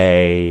if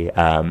they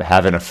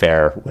have an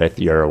affair with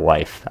your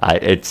wife.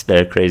 It's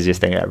the craziest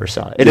thing I ever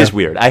saw. It is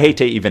weird. I hate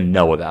to even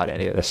know about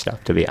any of this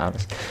stuff, to be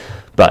honest.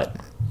 But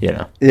you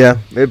know. Yeah,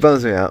 it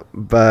bums me out.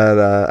 But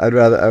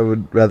I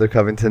would rather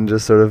Covington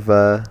just sort of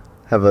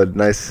have a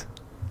nice,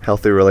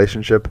 healthy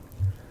relationship.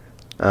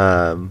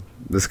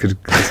 This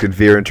could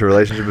veer into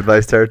relationship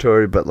advice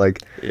territory, but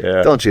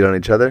don't cheat on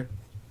each other.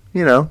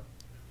 You know,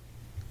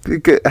 you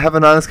could have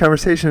an honest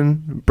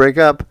conversation, break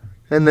up,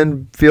 and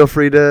then feel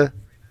free to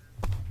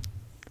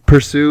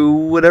pursue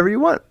whatever you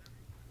want.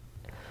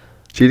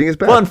 Cheating is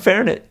bad. Well, in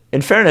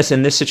fairness,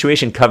 in this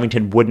situation,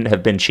 Covington wouldn't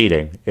have been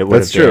cheating. It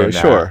would That's have true, been,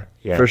 sure,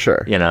 yeah, for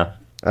sure. You know,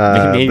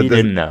 maybe you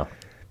didn't know.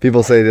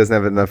 People say he doesn't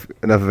have enough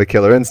of a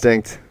killer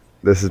instinct.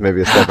 This is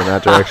maybe a step in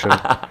that direction.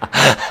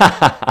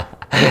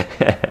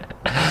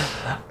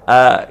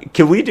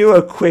 Can we do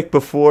a quick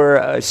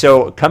before?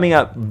 So coming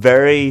up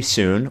very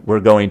soon, we're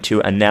going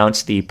to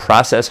announce the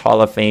Process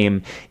Hall of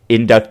Fame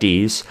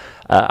inductees.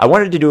 I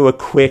wanted to do a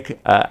quick.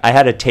 I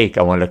had a take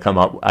I wanted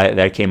to that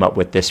I came up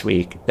with this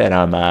week that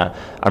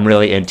I'm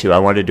really into. I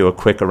wanted to do a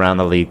quick around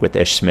the league with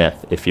Ish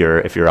Smith if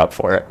you're up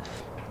for it.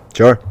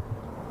 Sure.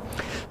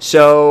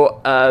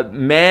 So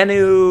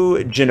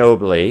Manu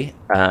Ginobili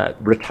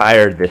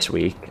retired this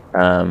week,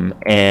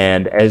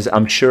 and as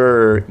I'm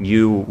sure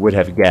you would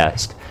have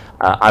guessed,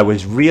 I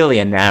was really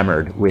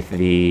enamored with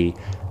the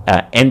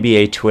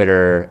NBA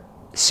Twitter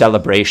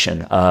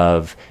celebration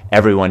of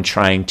everyone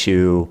trying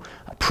to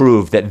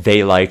prove that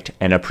they liked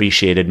and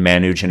appreciated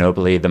Manu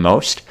Ginobili the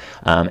most,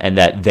 and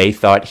that they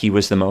thought he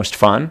was the most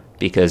fun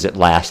because it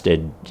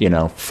lasted,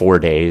 4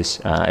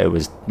 days. It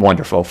was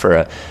wonderful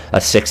for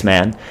a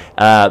six-man.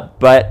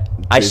 But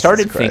I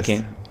started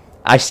thinking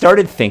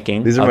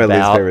These are my about,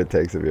 least favorite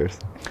takes of yours.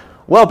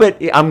 well,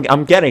 but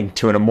I'm getting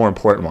to a more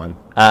important one.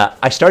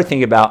 I started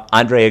thinking about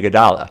Andre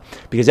Iguodala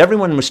because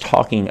everyone was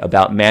talking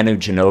about Manu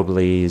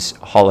Ginobili's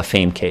Hall of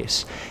Fame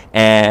case.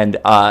 And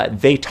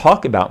they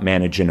talk about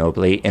Manu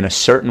Ginobili in a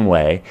certain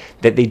way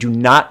that they do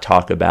not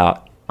talk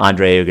about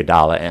Andre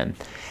Iguodala in.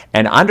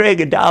 And Andre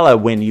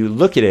Iguodala, when you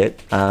look at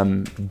it,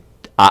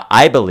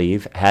 I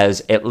believe,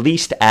 has at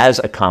least as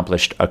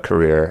accomplished a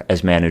career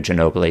as Manu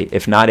Ginobili,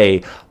 if not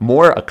a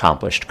more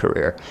accomplished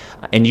career.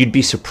 And you'd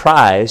be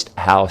surprised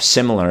how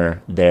similar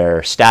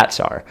their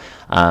stats are.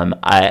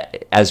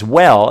 As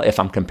well, if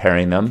I'm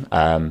comparing them,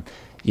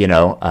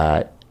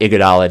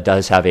 Iguodala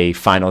does have a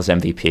Finals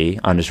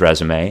MVP on his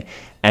resume,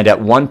 and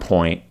at one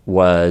point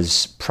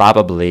was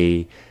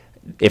probably,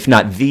 if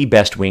not the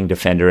best wing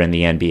defender in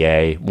the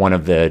NBA, one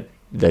of the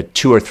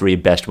 2 or 3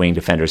 best wing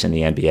defenders in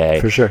the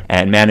NBA. For sure.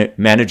 And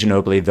Manu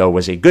Ginobili, though,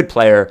 was a good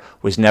player,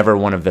 was never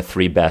one of the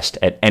 3 best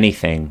at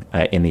anything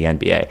in the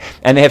NBA.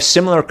 And they have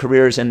similar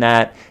careers in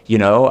that,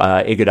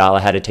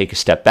 Iguodala had to take a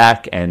step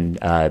back and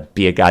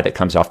be a guy that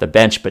comes off the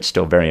bench, but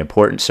still very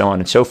important, so on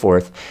and so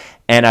forth.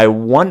 And I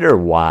wonder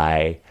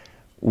why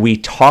we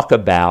talk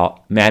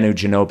about Manu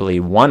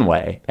Ginobili one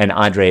way and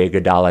Andre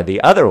Iguodala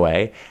the other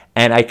way,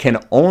 and I can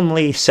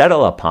only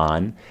settle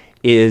upon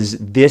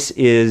this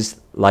is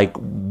like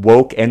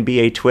woke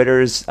NBA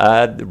Twitter's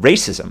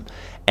racism,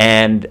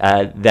 and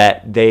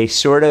that they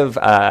sort of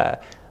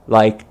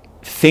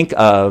think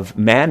of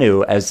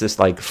Manu as this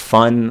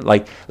fun,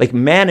 like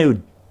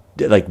Manu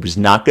was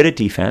not good at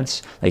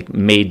defense,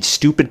 made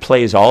stupid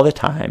plays all the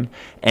time,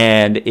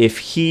 and if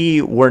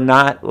he were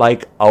not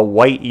like a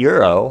white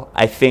Euro,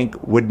 I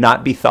think would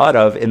not be thought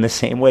of in the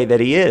same way that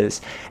he is.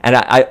 And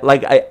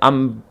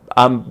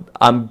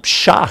I'm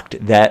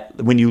shocked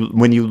that when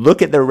you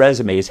look at their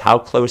resumes, how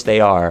close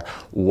they are,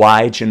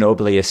 why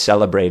Ginobili is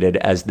celebrated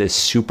as this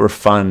super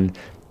fun,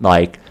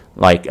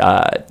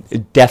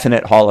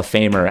 definite Hall of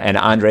Famer, and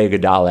Andre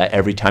Iguodala,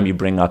 every time you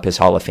bring up his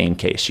Hall of Fame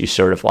case, you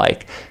sort of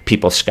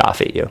people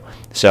scoff at you.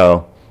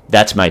 So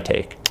that's my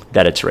take,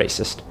 that it's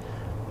racist.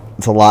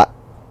 It's a lot.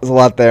 There's a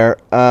lot there.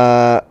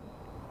 I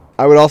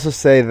would also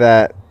say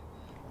that,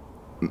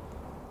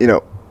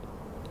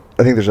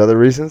 I think there's other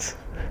reasons.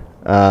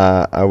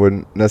 I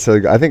wouldn't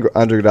necessarily. I think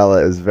Andre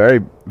Iguodala is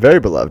very,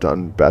 very beloved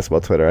on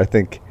basketball Twitter. I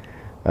think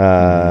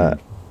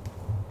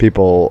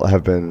people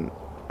have been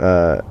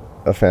a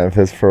fan of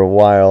his for a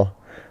while,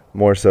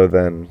 more so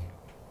than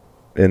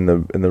in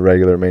the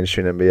regular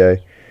mainstream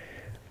NBA.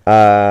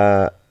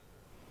 I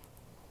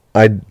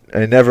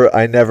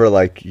never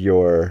like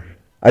your.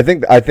 I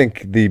think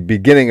the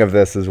beginning of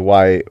this is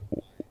why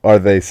are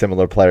they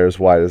similar players?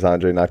 Why does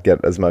Andre not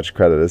get as much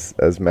credit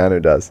as Manu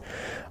does?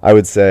 I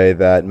would say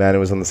that Manu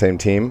was on the same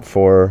team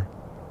for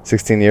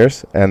 16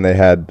 years, and they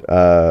had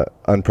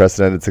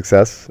unprecedented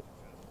success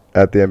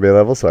at the NBA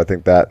level. So I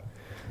think that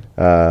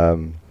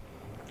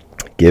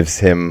gives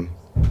him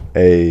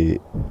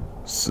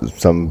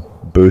some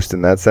boost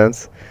in that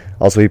sense.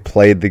 Also, he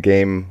played the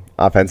game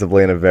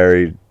offensively in a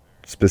very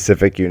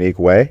specific, unique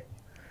way.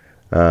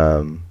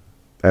 And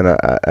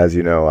as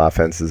you know,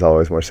 offense is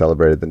always more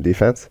celebrated than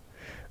defense.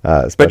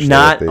 But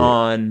not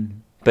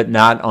on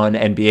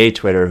NBA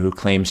Twitter, who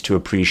claims to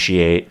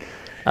appreciate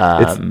role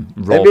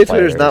NBA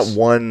Twitter is not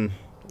one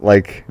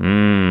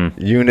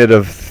unit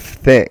of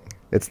thing.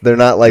 They're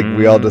not like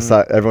we all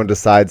decide. Everyone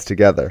decides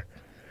together.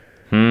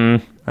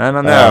 I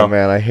don't know. Oh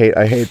man, I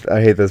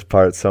hate this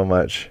part so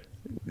much.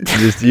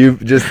 just you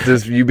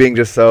being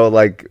just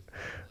so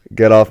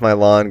get off my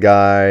lawn,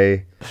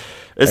 guy.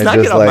 It's not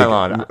get off my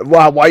lawn.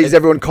 Wow, why is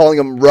everyone calling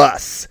him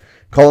Russ?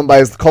 Call him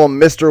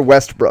Mr.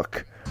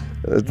 Westbrook.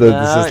 I'm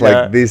just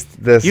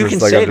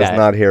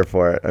not here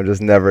for it. I'm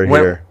just never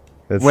here.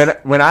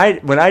 When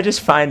I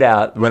just find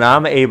out, when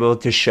I'm able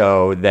to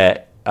show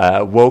that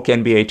woke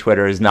NBA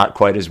Twitter is not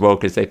quite as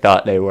woke as they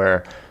thought they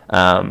were,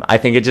 I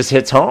think it just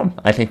hits home.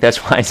 I think that's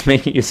why it's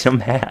making you so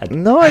mad.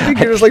 No, I think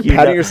you're just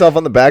patting yourself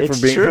on the back for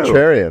being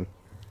contrarian.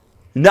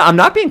 No, I'm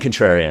not being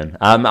contrarian.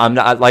 I'm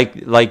not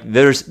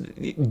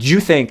do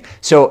you think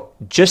so?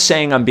 Just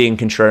saying I'm being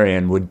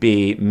contrarian would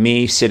be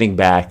me sitting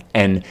back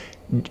and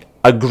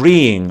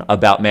agreeing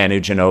about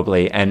Manu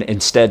Ginobili and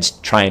instead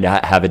trying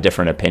to have a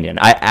different opinion.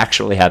 I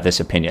actually have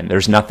this opinion.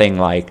 There's nothing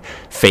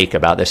fake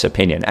about this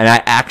opinion. And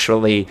I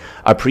actually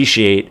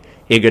appreciate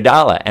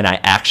Iguodala, and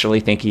I actually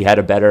think he had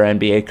a better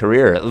NBA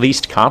career, at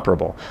least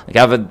comparable. I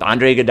have an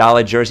Andre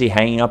Iguodala jersey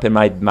hanging up in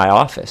my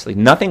office.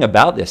 Nothing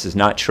about this is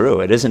not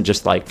true. It isn't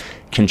just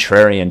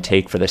contrarian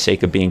take for the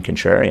sake of being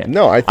contrarian.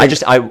 No, I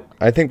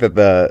think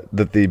that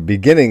the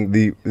beginning,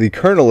 the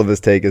kernel of this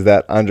take is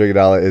that Andre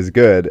Iguodala is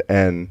good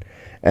and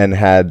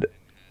had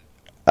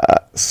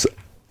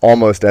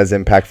almost as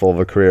impactful of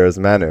a career as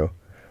Manu.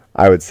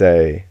 I would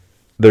say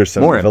there's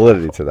some More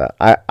validity impactful. to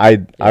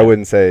that. I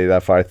wouldn't say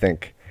that far. I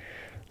think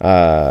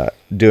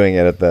doing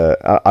it at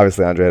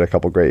obviously Andre had a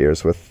couple great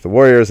years with the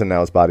Warriors, and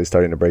now his body's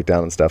starting to break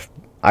down and stuff.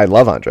 I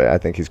love Andre. I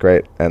think he's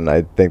great, and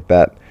I think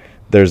that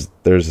there's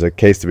a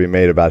case to be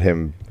made about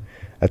him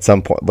at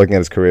some point looking at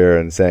his career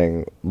and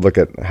saying, look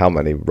at how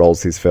many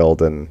roles he's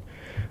filled, and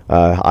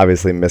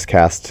obviously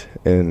miscast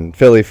in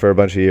Philly for a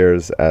bunch of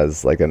years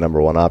as like a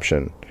number one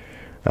option,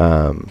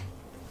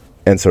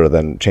 and sort of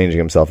then changing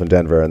himself in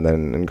Denver and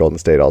then in Golden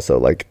State also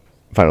like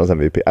Finals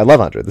MVP. I love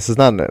Andre. This is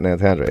not an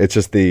anti-Andre. It's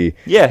just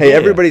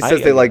everybody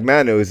says they like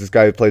Manu, who's this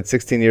guy who played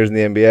 16 years in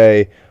the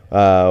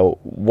NBA,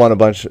 won a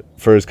bunch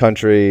for his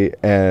country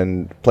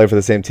and played for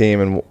the same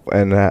team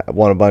and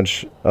won a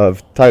bunch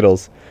of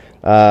titles.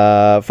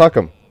 Fuck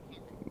him.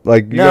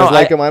 Like, you guys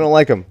like him, I don't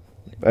like him.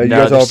 You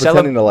guys are all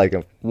pretending to like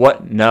him.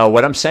 What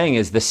I'm saying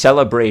is the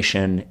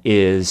celebration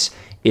is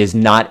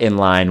not in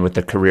line with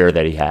the career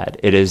that he had.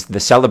 The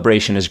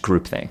celebration is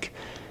groupthink.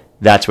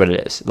 That's what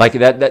it is. Like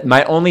that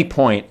my only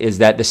point is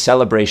that the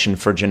celebration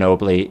for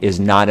Ginobili is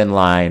not in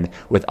line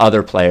with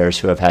other players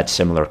who have had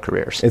similar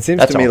careers. It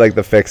seems to me like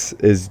the fix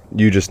is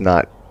you just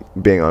not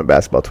being on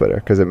basketball Twitter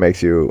because it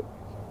makes you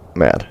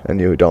mad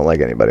and you don't like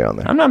anybody on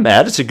there. I'm not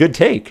mad. It's a good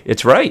take.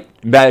 It's right.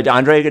 But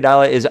Andre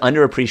Iguodala is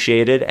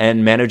underappreciated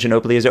and Manu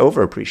Ginobili is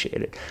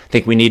overappreciated. I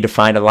think we need to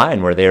find a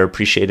line where they are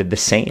appreciated the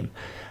same.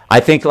 I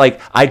think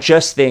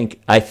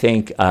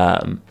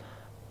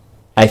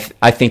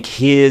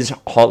his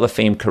Hall of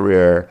Fame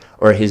career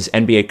or his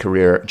NBA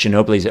career,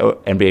 Ginobili's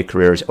NBA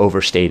career is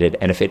overstated.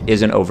 And if it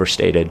isn't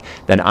overstated,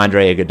 then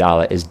Andre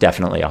Iguodala is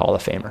definitely a Hall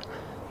of Famer.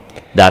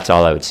 That's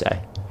all I would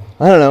say.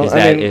 I don't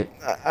know.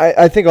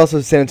 I think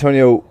also San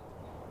Antonio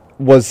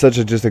was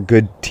just a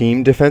good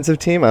team, defensive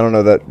team. I don't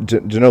know that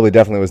Ginobili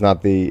definitely was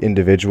not the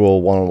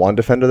individual one-on-one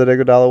defender that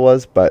Iguodala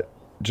was, but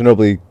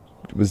Ginobili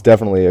was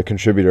definitely a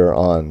contributor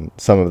on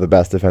some of the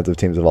best defensive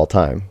teams of all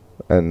time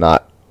and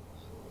not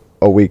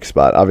a weak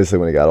spot. Obviously,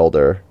 when he got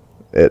older,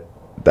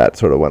 that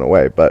sort of went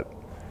away. But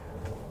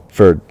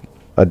for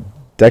a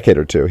decade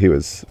or two, he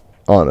was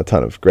on a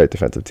ton of great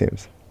defensive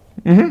teams.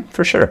 Mm-hmm,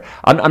 for sure.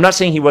 I'm not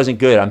saying he wasn't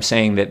good. I'm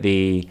saying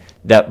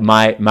that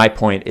my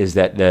point is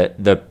that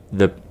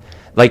the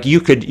like you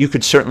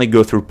could certainly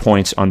go through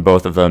points on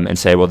both of them and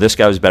say, well, this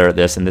guy was better at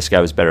this and this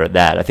guy was better at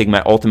that. I think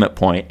my ultimate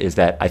point is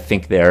that I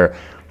think their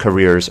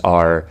careers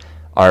are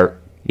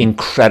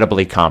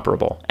incredibly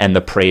comparable, and the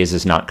praise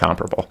is not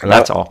comparable.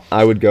 That's all.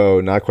 I would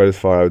go not quite as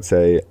far. I would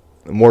say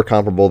more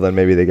comparable than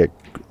maybe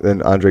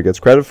than Andre gets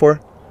credit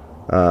for.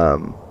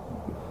 And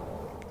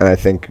I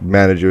think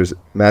Manu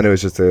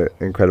is just an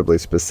incredibly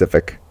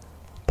specific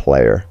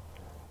player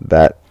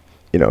that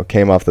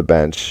came off the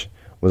bench,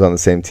 was on the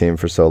same team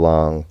for so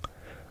long,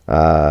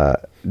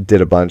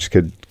 did a bunch,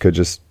 could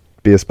just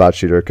be a spot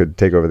shooter, could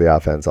take over the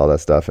offense, all that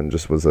stuff, and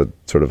just was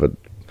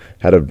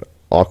had an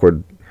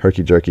awkward,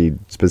 herky-jerky,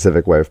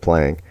 specific way of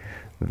playing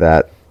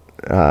that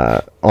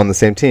on the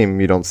same team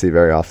you don't see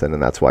very often,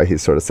 and that's why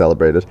he's sort of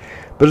celebrated.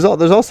 But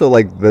there's also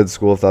like the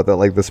school of thought that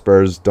like the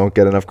Spurs don't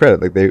get enough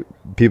credit. Like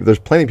there's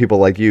plenty of people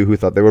like you who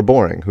thought they were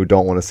boring, who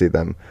don't want to see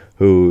them,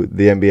 who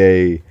the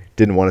NBA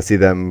didn't want to see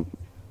them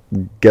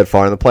get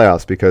far in the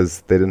playoffs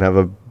because they didn't have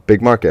a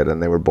big market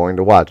and they were boring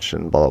to watch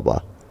and blah blah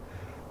blah.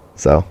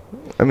 So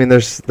I mean,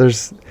 there's.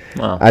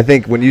 Wow. I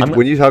think when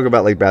you talk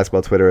about like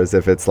basketball Twitter as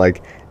if it's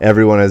like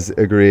everyone is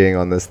agreeing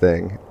on this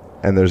thing,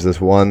 and there's this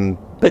one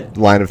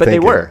line of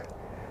thinking.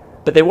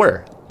 But they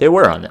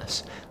were on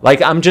this.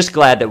 Like, I'm just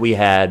glad that we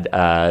had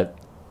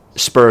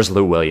Spurs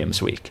Lou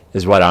Williams week.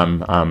 Is what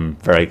I'm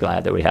very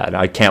glad that we had.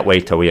 I can't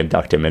wait till we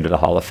induct him into the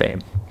Hall of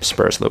Fame.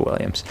 Spurs Lou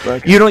Williams.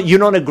 Okay. You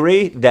don't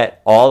agree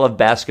that all of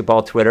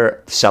basketball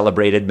Twitter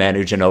celebrated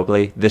Manu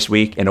Ginobili this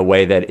week in a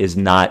way that is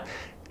not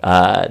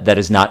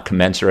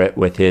commensurate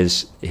with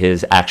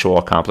his actual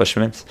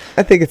accomplishments?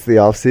 I think it's the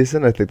off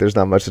season. I think there's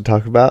not much to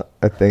talk about.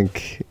 I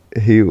think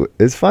he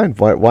is fine.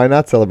 Why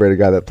not celebrate a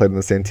guy that played on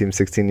the same team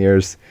 16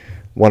 years,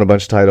 won a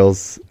bunch of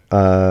titles,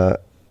 the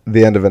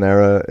end of an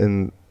era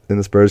in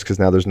the Spurs, because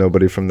now there's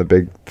nobody from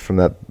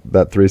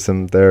that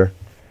threesome there.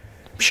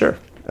 Sure.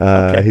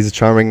 Okay. He's a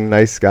charming,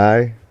 nice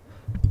guy.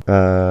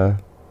 I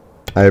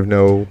have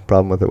no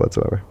problem with it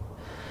whatsoever.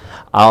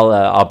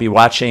 I'll be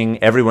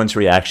watching everyone's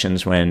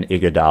reactions when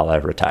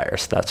Iguodala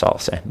retires. That's all I'll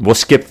say. We'll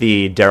skip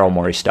the Daryl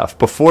Morey stuff.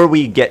 Before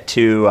we get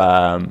to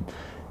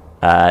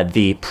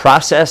the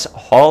Process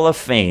Hall of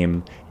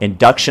Fame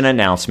induction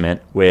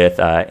announcement with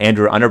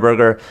Andrew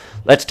Unterberger,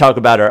 let's talk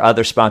about our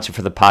other sponsor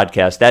for the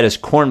podcast. That is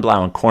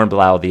Kornblau &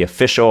 Kornblau, the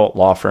official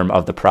law firm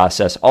of the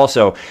Process.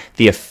 Also,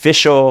 the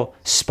official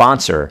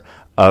sponsor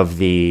of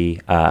the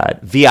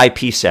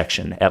VIP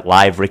section at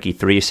Live Ricky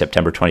 3,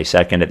 September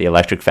 22nd at the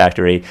Electric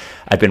Factory.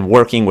 I've been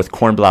working with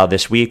Kornblau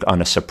this week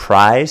on a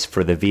surprise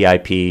for the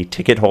VIP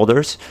ticket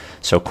holders.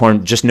 So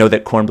just know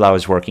that Kornblau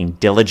is working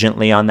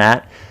diligently on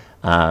that.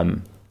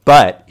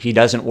 But he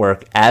doesn't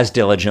work as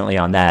diligently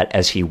on that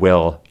as he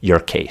will your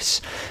case.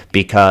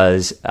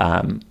 Because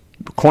Adam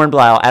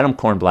Kornblau and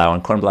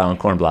Kornblau &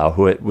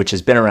 Kornblau, which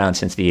has been around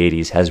since the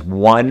 80s, has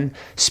one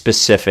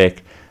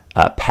specific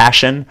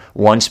passion,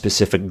 one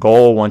specific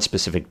goal, one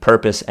specific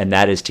purpose, and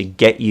that is to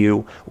get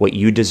you what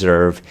you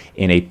deserve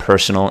in a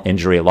personal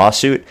injury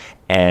lawsuit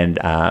and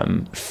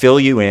fill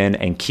you in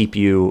and keep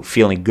you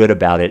feeling good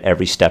about it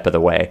every step of the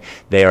way.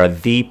 They are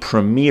the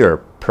premier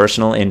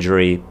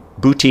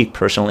boutique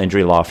personal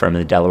injury law firm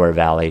in the Delaware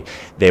Valley.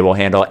 They will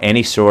handle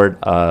any sort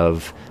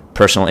of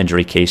personal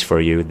injury case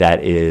for you.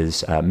 That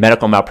is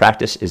medical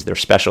malpractice is their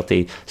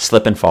specialty,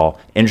 slip and fall,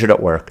 injured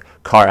at work,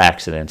 car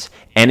accidents,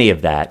 any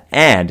of that.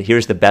 And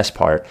here's the best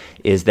part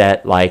is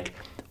that, like,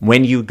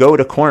 when you go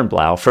to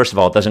Kornblau, first of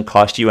all, it doesn't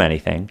cost you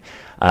anything.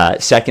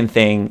 Second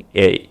thing,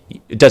 it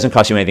doesn't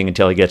cost you anything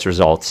until he gets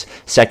results.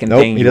 Second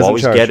thing, you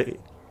always get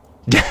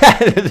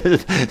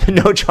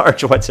no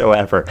charge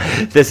whatsoever.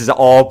 This is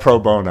all pro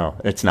bono.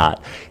 It's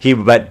not.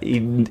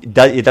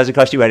 It doesn't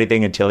cost you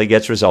anything until he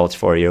gets results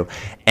for you,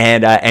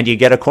 and you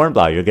get a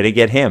Kornblau. You're going to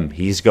get him.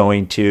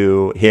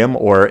 Him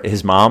or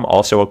his mom,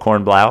 also a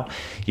Kornblau.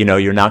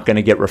 You're not going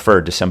to get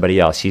referred to somebody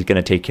else. He's going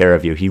to take care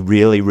of you. He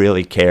really,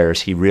 really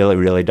cares. He really,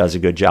 really does a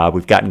good job.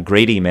 We've gotten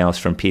great emails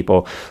from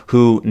people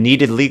who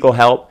needed legal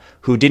help,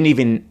 who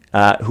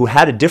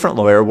had a different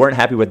lawyer, weren't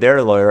happy with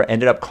their lawyer,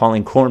 ended up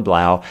calling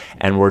Kornblau,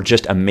 and were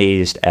just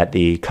amazed at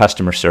the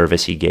customer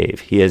service he gave.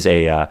 He is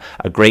a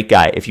great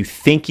guy. If you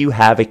think you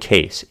have a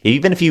case,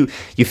 even if you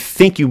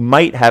think you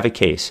might have a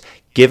case,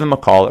 give him a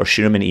call or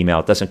shoot him an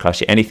email. It doesn't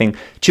cost you anything.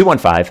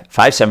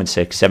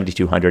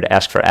 215-576-7200.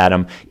 Ask for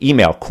Adam.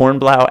 Email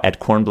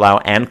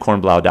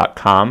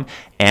kornblau@kornblauandkornblau.com,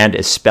 and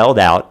is spelled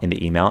out in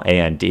the email,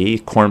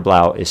 A-N-D.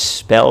 Kornblau is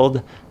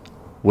spelled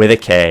with a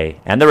K,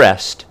 and the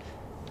rest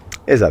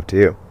is up to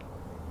you.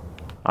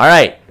 All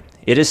right.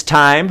 It is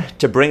time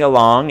to bring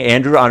along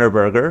Andrew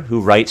Unterberger,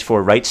 who writes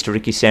for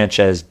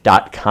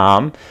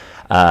WrightsToRickySanchez.com.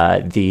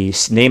 The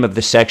name of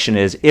the section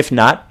is If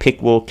Not, Pick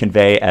Will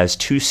Convey as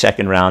 2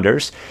 Second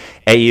Rounders.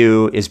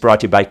 AU is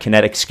brought to you by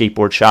Kinetic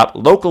Skateboard Shop,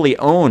 locally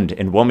owned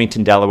in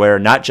Wilmington, Delaware.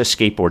 Not just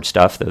skateboard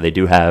stuff, though they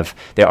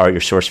are your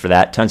source for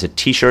that. Tons of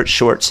t-shirts,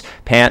 shorts,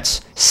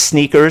 pants,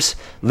 sneakers,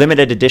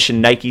 limited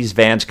edition Nikes,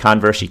 Vans,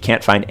 Converse you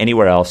can't find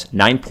anywhere else.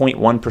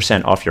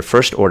 9.1% off your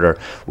first order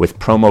with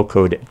promo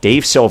code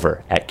Dave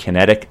Silver at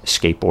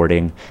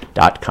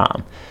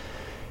KineticSkateboarding.com.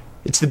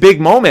 It's the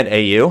big moment,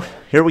 AU.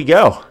 Here we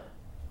go.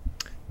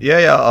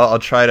 Yeah. I'll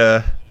try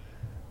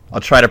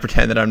to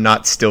pretend that I'm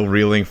not still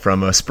reeling from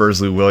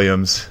Spursley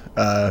Williams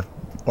while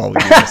we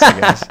do this, I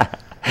guess.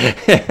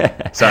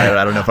 Sorry,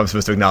 I don't know if I'm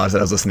supposed to acknowledge that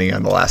I was listening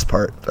on the last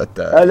part, but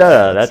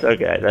no, that's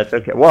okay. That's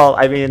okay. Well,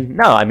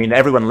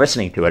 everyone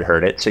listening to it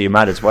heard it, so you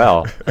might as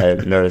well.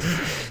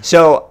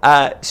 So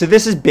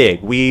this is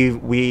big.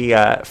 We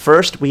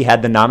first we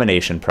had the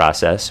nomination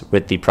process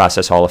with the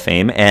Process Hall of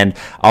Fame, and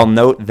I'll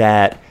note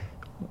that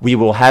we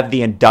will have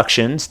the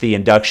induction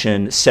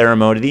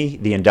ceremony,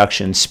 the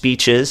induction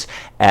speeches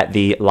at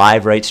the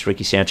live Rights to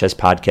Ricky Sanchez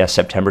podcast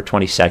September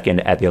 22nd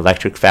at the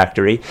Electric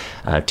Factory.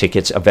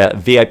 Tickets,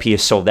 VIP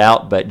is sold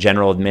out, but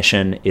general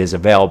admission is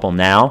available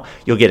now.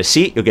 You'll get a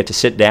seat, you'll get to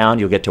sit down,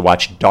 you'll get to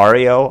watch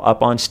Dario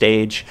up on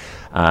stage,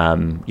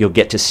 you'll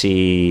get to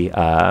see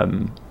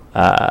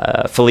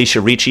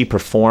Felicia Ricci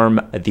perform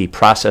the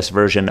Process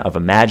version of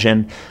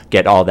Imagine,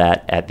 get all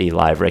that at the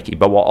live Ricky.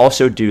 But we'll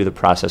also do the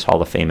Process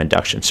Hall of Fame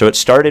induction. So it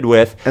started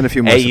with and a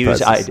few more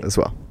surprises as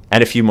well.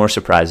 And a few more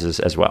surprises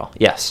as well.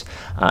 Yes,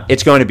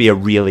 it's going to be a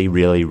really,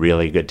 really,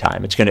 really good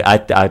time.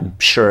 I'm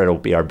sure it'll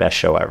be our best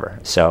show ever.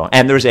 So,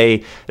 and there's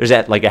a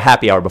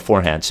happy hour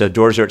beforehand. So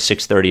doors are at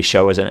 6:30.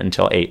 Show isn't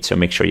until 8. So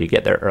make sure you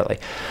get there early.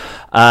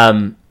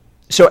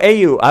 So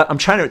AU, I'm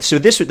trying to. So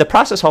the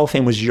Process Hall of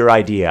Fame was your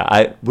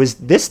idea. Was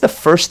this the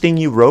first thing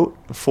you wrote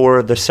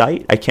for the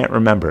site? I can't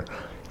remember.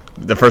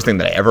 The first thing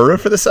that I ever wrote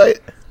for the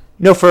site?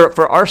 No,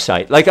 for our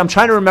site. Like, I'm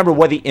trying to remember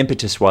what the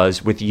impetus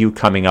was with you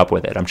coming up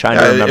with it. I'm trying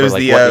to remember what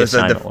the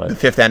assignment was.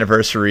 The 5th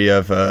anniversary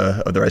of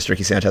the Rights to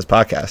Ricky Sanchez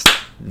podcast.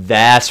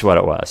 That's what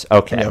it was.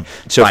 Okay.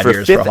 So 5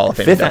 years for a Hall of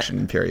Fame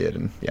induction period,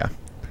 and yeah.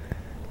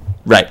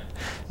 Right.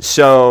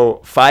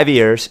 So 5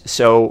 years.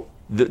 So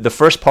the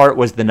first part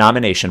was the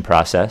nomination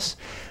process.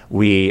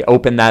 We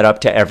open that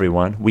up to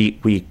everyone.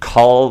 We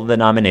call the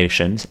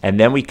nominations, and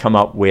then we come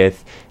up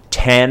with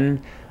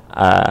 10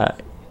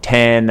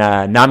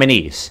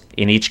 nominees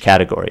in each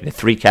category. The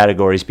 3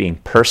 categories being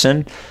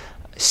person,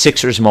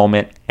 Sixers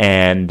moment,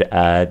 and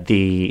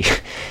the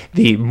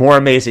more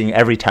amazing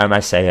every time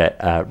I say it,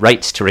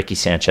 Rights to Ricky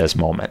Sanchez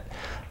moment,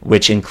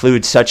 which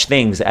includes such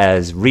things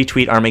as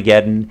Retweet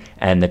Armageddon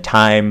and the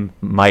time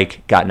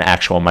Mike got an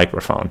actual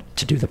microphone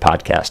to do the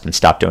podcast and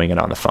stopped doing it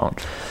on the phone.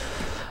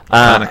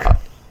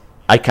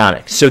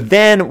 Iconic. So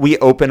then we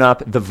open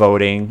up the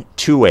voting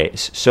 2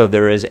 ways. So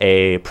there is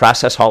a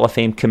Process Hall of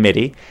Fame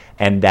committee,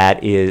 and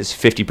that is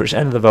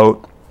 50% of the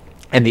vote,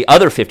 and the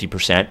other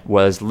 50%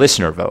 was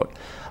listener vote.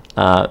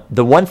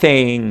 The one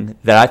thing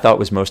that I thought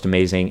was most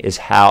amazing is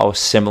how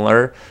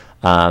similar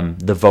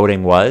the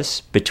voting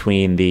was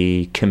between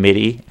the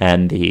committee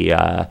and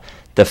the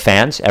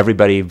fans.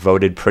 Everybody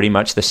voted pretty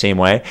much the same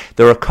way.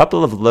 There were a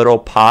couple of little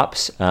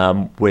pops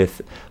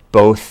with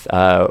both,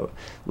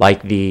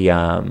 like the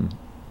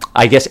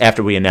I guess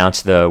after we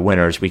announce the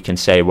winners, we can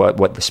say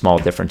what the small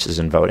differences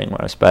in voting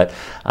was. But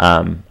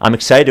I'm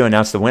excited to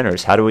announce the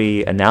winners. How do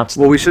we announce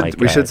them? Well, we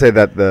should say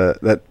that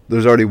that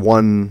there's already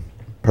one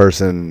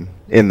person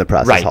in the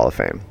Process Hall of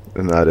Fame,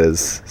 and that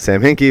is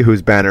Sam Hinkie,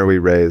 whose banner we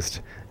raised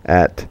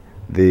at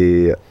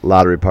the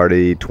lottery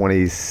party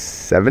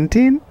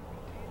 2017.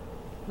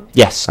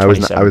 Yes, I was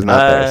not there,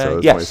 so it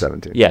was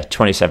 2017. Yeah,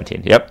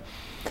 2017. Yep.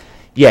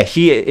 Yeah,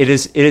 it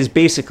is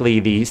basically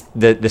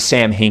the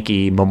Sam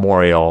Hinkie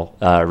Memorial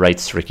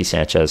Rights Ricky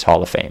Sanchez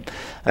Hall of Fame,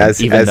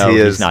 even though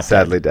he's not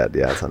sadly dead.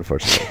 Yeah, it's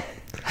unfortunate.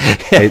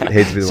 Hate to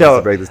be the one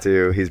to break this to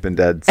you. He's been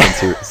dead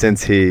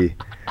since he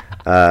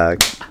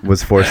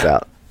was forced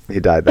out. He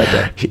died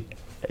that day.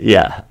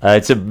 Yeah,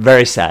 it's a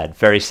very sad,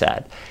 very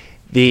sad.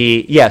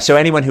 So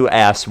anyone who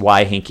asks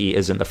why Hinkie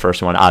isn't the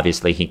first one,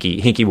 obviously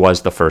Hinkie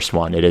was the first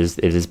one. It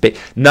is big.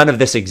 None of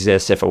this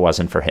exists if it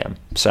wasn't for him.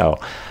 So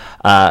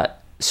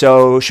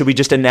should we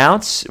just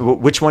announce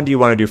which one do you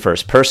want to do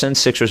first? Person,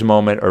 Sixers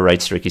moment, or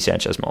Rights Ricky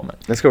Sanchez moment?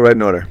 Let's go right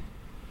in order.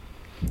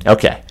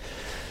 Okay.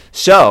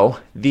 So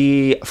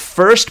the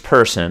first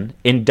person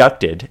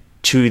inducted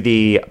to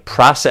the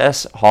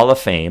Process Hall of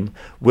Fame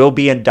will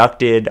be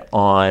inducted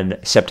on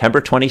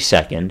September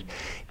 22nd.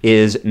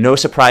 Is no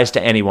surprise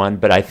to anyone,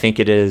 but I think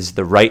it is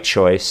the right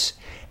choice,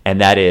 and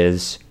that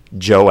is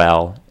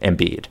Joel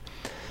Embiid.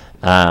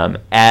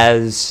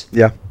 As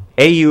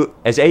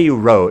AU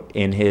wrote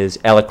in his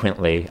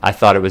eloquently, I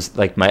thought it was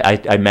like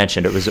I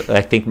mentioned it was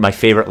I think my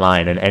favorite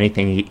line in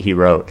anything he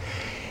wrote.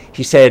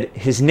 He said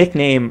his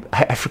nickname,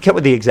 I forget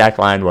what the exact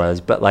line was,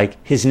 but like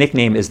his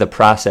nickname is the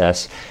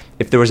Process.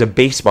 If there was a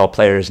baseball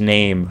player's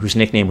name whose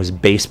nickname was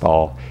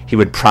Baseball, he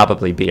would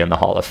probably be in the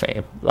Hall of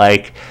Fame.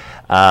 Like.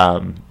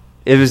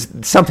 It was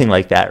something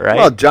like that, right?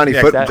 Well, Johnny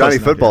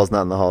Football's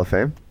not in the Hall of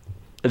Fame.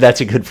 That's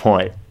a good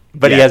point.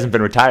 But he hasn't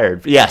been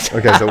retired. Yes.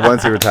 Okay, so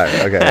once he retired.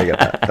 Okay, I get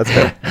that. That's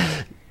fair.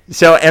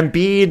 So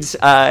Embiid's,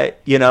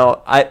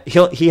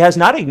 he has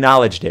not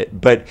acknowledged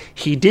it, but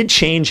he did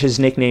change his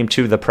nickname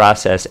to The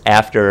Process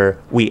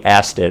after we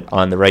asked it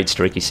on the Rights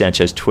to Ricky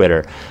Sanchez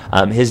Twitter.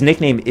 His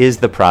nickname is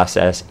The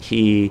Process.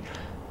 He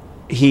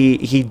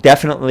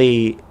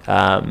definitely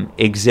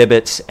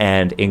exhibits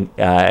and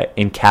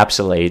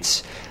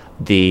encapsulates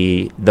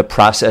the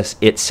process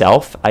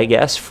itself, I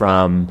guess,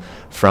 from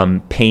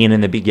pain in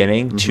the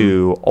beginning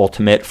to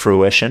ultimate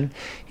fruition.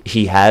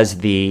 He has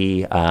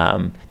the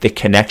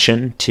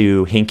connection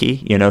to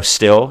Hinkie,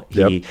 still.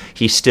 Yep.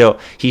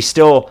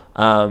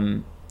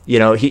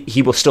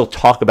 He will still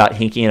talk about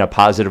Hinkie in a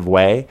positive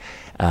way,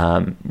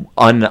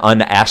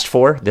 unasked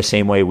for, the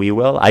same way we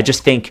will. I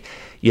just think,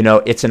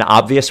 it's an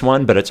obvious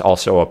one, but it's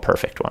also a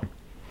perfect one.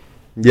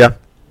 Yeah,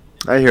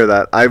 I hear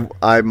that.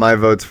 I my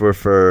votes were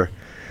for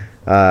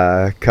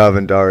Cov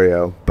and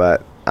Dario,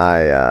 but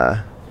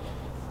I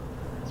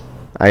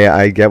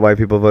get why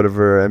people voted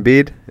for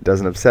Embiid. It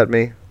doesn't upset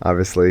me.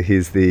 Obviously,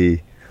 he's the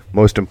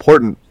most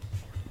important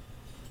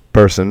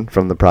person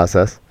from the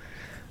process.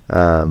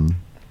 But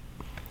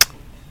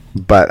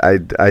I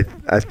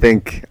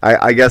think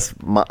I guess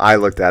I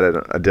looked at it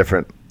a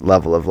different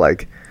level of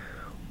like.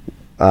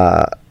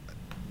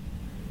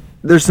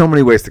 There's so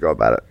many ways to go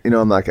about it.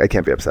 I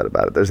can't be upset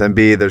about it. There's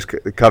Embiid. There's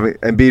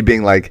Embiid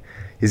being like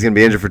he's going to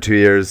be injured for 2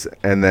 years,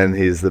 and then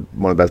he's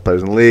one of the best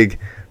players in the league.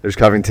 There's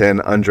Covington,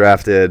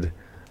 undrafted,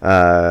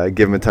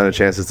 give him a ton of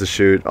chances to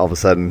shoot. All of a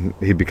sudden,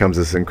 he becomes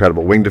this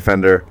incredible wing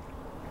defender,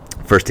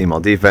 first team all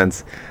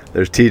defense.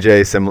 There's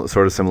TJ,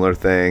 similar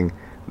thing.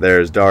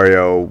 There's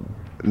Dario,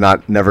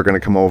 never going to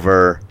come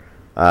over.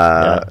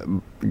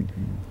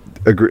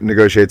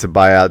 Negotiates a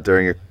buyout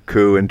during a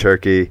coup in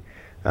Turkey.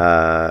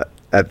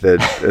 At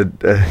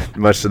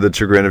much to the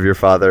chagrin of your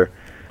father.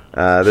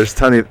 There's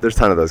ton of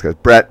those guys.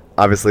 Brett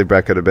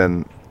could have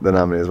been the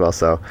nominee as well,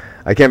 so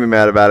I can't be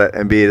mad about it.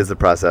 Embiid is the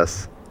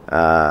process.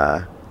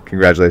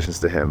 Congratulations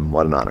to him.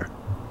 What an honor.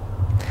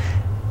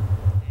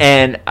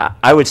 And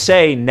I would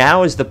say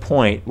now is the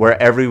point where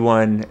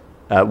everyone,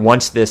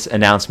 once this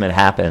announcement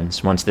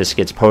happens, once this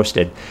gets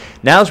posted,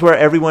 now's where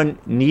everyone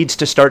needs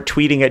to start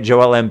tweeting at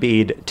Joel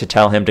Embiid to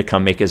tell him to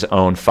come make his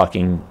own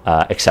fucking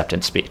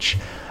acceptance speech.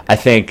 I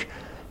think,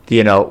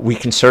 we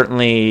can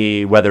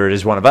certainly, whether it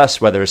is one of us,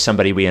 whether it's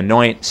somebody we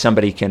anoint,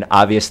 somebody can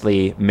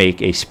obviously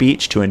make a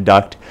speech to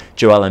induct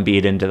Joel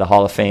Embiid into the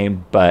Hall of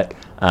Fame. But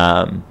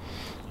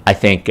I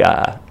think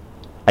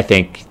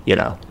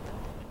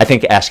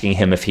asking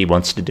him if he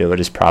wants to do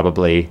it is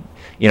probably,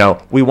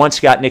 we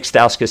once got Nick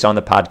Stauskas on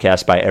the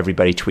podcast by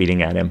everybody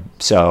tweeting at him.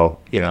 So,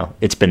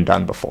 it's been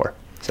done before.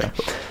 So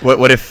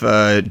what if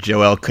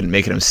Joel couldn't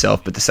make it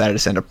himself but decided to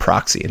send a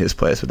proxy in his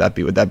place? Would that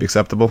be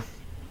acceptable?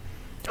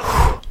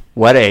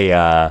 What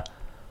a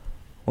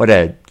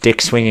dick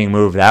swinging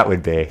move that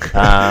would be.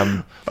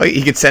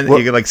 He could send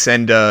Luc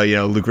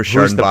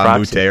Richard and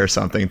Bonmute or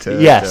something to.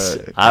 Yes,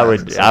 I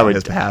would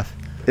his behalf.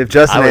 If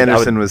Justin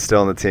Anderson was still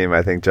on the team,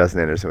 I think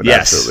Justin Anderson would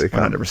absolutely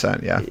come.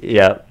 100%. Yeah.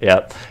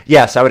 Yeah.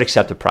 Yes, I would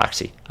accept a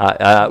proxy.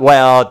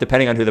 Well,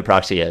 depending on who the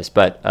proxy is,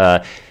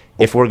 but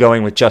if we're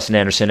going with Justin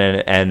Anderson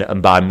and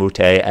Mba Mute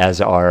as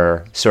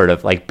our sort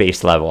of like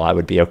base level, I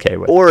would be okay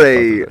with. Or with a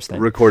both of those things.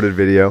 recorded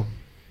video.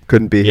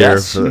 Couldn't be here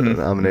Yes. for the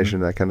nomination,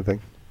 that kind of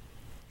thing.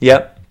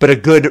 Yep, but a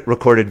good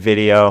recorded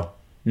video,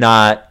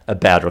 not a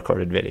bad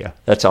recorded video.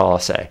 That's all I'll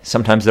say.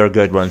 Sometimes there are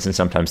good ones, and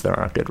sometimes there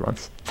aren't good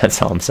ones.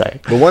 That's all I'm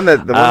saying. The one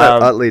that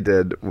Utley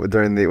did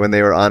when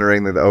they were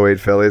honoring the 08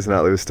 Phillies, and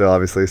Utley was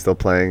still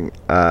playing.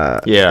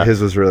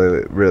 His was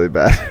really, really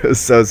bad. It was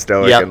so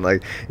stoic, and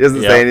like he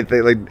doesn't say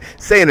anything. Like,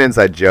 say an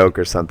inside joke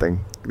or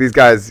something. These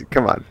guys,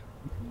 come on.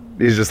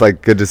 He's just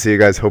like, good to see you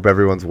guys. Hope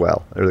everyone's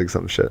well, or like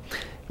some shit.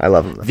 I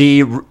love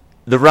him.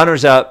 The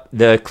runners-up,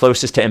 the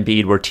closest to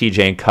Embiid were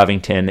TJ and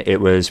Covington.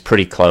 It was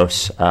pretty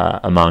close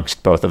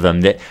amongst both of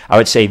them. I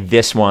would say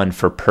this one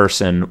for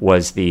person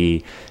was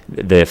the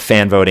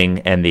fan voting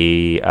and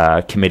the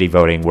committee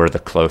voting were the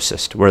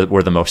closest,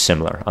 were the most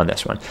similar on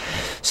this one.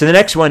 So the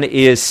next one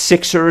is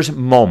Sixers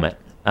moment.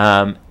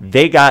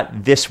 They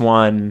got this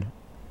one.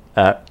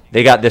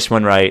 They got this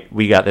one right.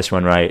 We got this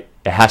one right.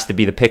 It has to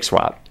be the pick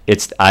swap.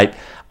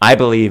 I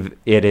believe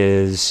it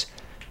is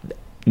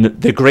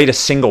the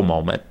greatest single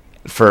moment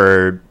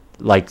for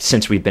like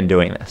since we've been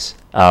doing this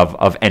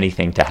of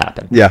anything to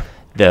happen. Yeah,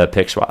 the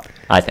pick swap.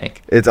 I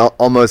think it's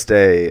almost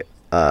a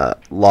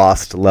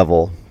Lost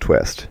level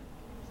twist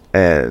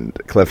and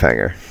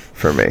cliffhanger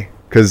for me,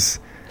 because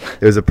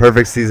it was a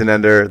perfect season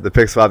ender. The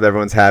pick swap,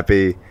 everyone's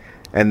happy,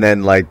 and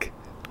then like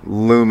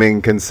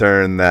looming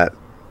concern that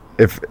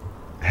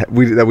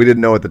we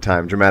didn't know at the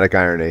time. Dramatic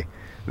irony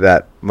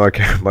that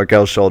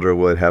Markel's shoulder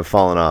would have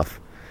fallen off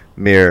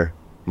mere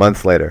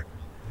months later.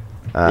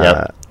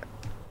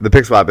 The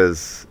pick swap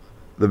is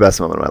the best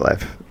moment of my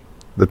life.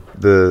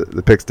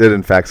 The picks did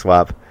in fact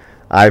swap.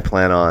 I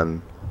plan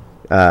on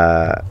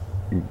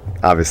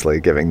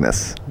obviously giving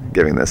this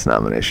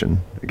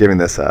nomination, giving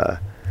this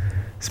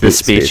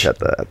speech at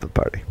the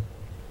party.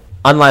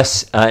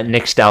 Unless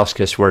Nick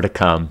Stauskas were to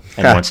come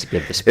and wants to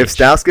give the speech. If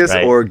Stauskas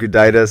right? or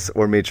Gudaitis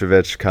or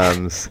Mitrovic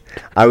comes,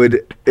 I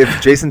would.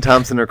 If Jason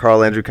Thompson or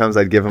Carl Andrew comes,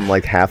 I'd give him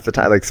like half the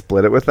time, like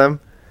split it with them.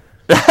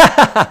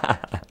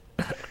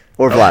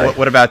 Or Vladdy.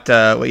 What about?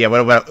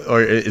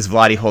 Or is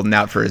Vladdy holding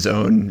out for his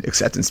own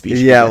acceptance speech?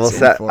 Yeah, well,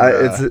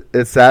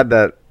 it's sad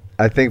that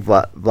I think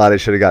Vladdy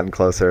should have gotten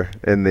closer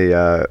in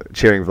the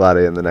cheering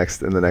Vladdy in the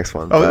next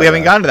one. Oh, but we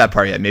haven't gotten to that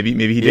part yet. Maybe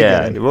he did.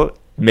 Yeah, well,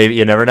 maybe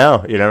you never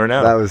know. You never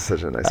know. That was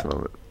such a nice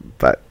moment.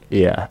 But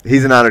yeah,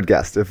 he's an honored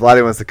guest. If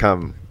Vladdy wants to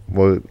come,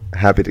 we're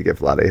happy to give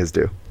Vladdy his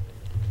due.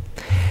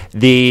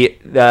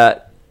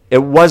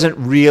 It wasn't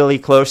really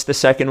close, the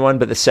second one,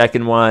 but the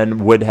second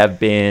one would have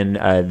been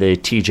the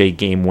TJ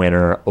game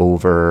winner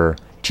over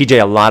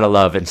TJ. A lot of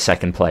love in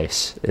second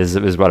place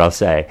is what I'll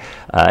say.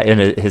 In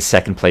his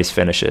second place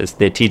finishes,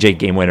 the TJ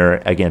game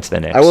winner against the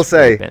Knicks. I will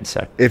say,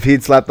 if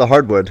he'd slapped the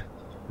hardwood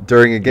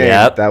during a game,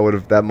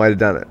 that might have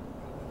done it.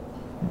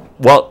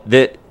 Well,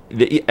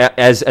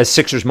 as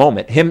Sixers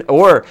moment, him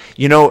or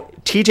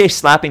TJ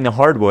slapping the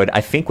hardwood,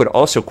 I think would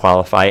also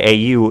qualify.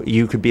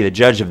 You could be the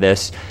judge of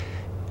this.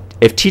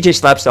 If TJ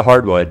slaps the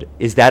hardwood,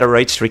 is that a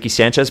Rights to Ricky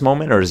Sanchez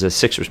moment or is it a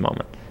Sixers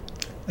moment?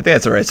 I think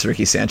that's a Rights to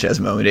Ricky Sanchez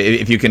moment.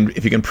 If you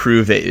can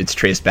prove that it's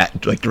traced back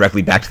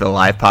directly back to the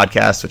live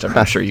podcast, which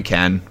I'm sure you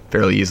can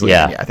fairly easily.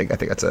 Yeah, I think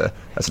that's an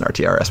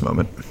RTRS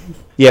moment.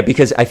 Yeah,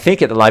 because I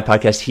think at the live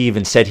podcast he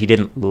even said he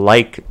didn't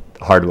like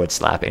hardwood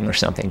slapping or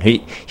something.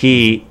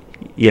 He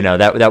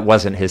that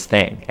wasn't his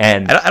thing.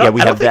 And I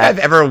don't think I've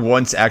ever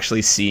once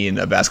actually seen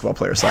a basketball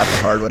player slap the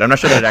hardwood. I'm not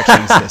sure that it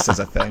actually exists as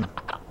a thing.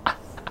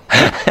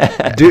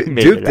 Duke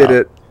did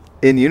it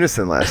in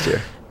unison last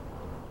year.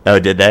 Oh,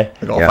 did they?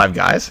 Like all five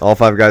guys? All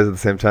five guys at the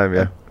same time,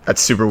 yeah.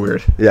 That's super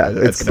weird. Yeah,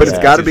 it's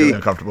got to be really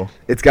uncomfortable.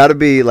 It's got to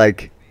be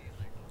like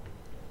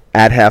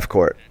at half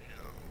court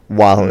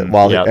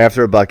while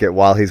after a bucket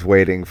while he's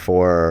waiting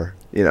for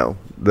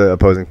the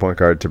opposing point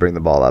guard to bring the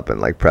ball up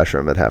and like pressure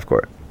him at half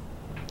court.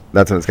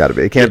 That's when it's got to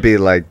be. It can't be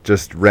like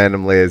just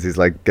randomly as he's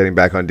like getting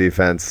back on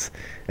defense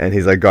and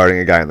he's like guarding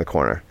a guy in the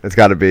corner. It's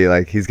got to be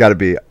like he's got to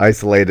be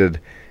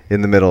isolated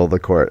in the middle of the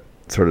court,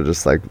 sort of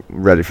just like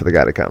ready for the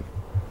guy to come.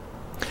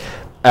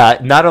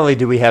 Not only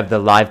do we have the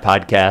live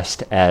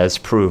podcast as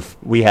proof,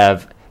 we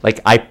have,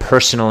 I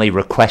personally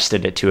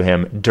requested it to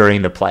him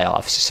during the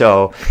playoffs.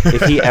 So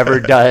if he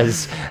ever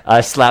does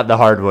slap the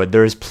hardwood,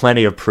 there is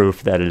plenty of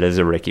proof that it is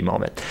a Ricky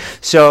moment.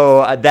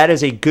 So that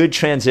is a good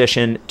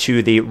transition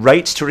to the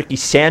Rights to Ricky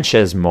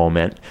Sanchez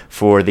moment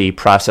for the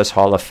Process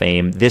Hall of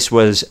Fame. This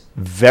was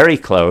very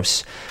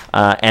close.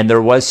 And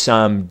there was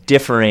some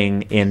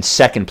differing in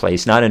second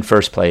place, not in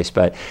first place,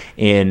 but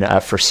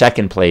for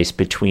second place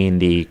between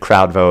the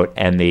crowd vote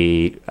and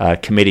the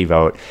committee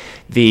vote.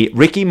 The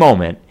Ricky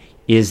moment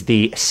is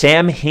the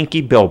Sam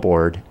Hinkie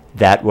billboard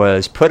that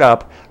was put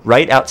up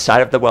right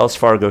outside of the Wells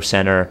Fargo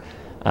Center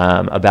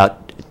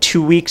about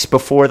 2 weeks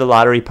before the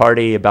lottery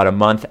party, about a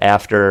month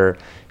after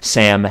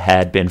Sam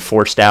had been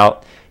forced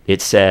out.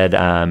 It said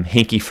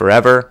Hinkie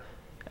forever.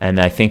 And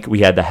I think we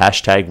had the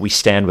hashtag We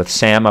Stand With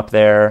Sam up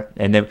there.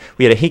 And then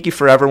we had a Hinkie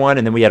Forever one,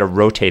 and then we had a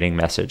rotating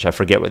message. I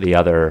forget what the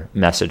other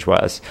message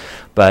was.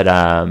 But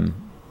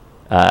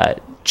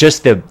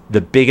just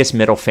the biggest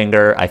middle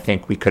finger I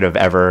think we could have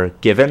ever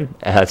given.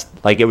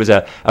 It was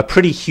a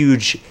pretty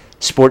huge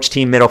sports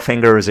team middle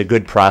finger. It was a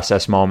good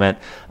process moment.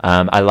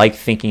 I like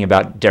thinking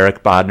about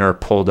Derek Bodner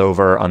pulled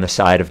over on the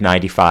side of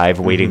 95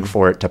 waiting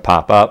for it to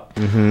pop up.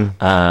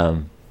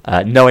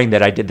 Knowing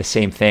that I did the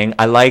same thing.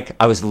 I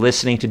was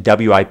listening to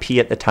WIP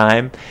at the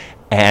time,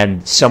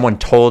 and someone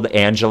told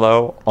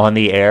Angelo on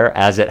the air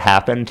as it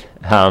happened.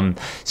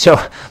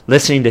 So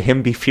listening to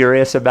him be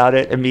furious about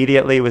it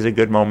immediately was a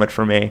good moment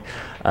for me.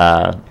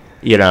 And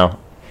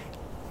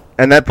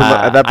that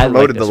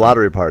promoted the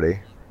lottery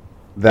party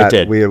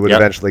that we would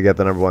eventually get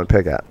the number 1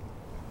 pick at.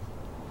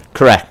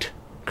 Correct.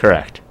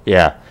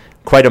 Yeah,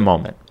 quite a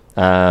moment.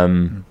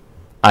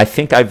 I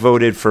think I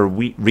voted for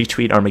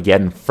Retweet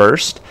Armageddon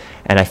first,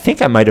 and I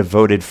think I might have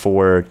voted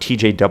for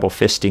TJ Double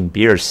Fisting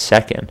Beers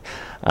second.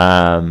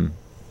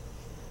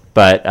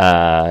 But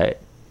AU,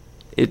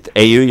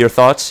 your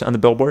thoughts on the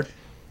billboard?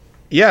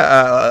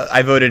 Yeah,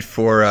 I voted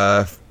for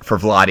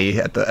Vladi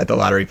at the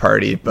lottery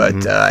party,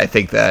 but I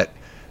think that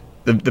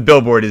the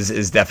billboard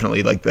is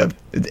definitely like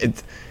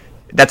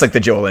that's like the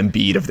Joel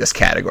Embiid of this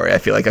category. I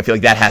feel like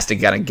that has to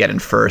kind of get in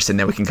first, and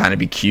then we can kind of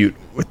be cute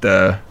with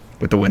the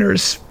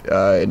winners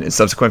in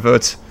subsequent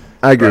votes.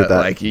 I agree with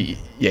that. You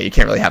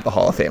can't really have the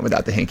Hall of Fame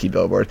without the Hinkie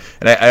billboard.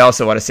 And I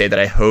also want to say that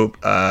I hope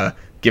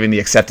giving the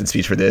acceptance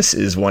speech for this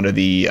is one of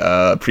the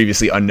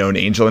previously unknown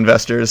angel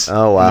investors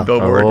on the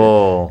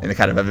billboard, and they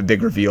kind of have a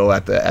big reveal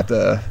at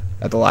the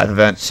live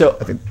event.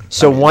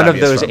 So one of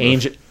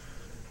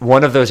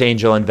those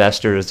angel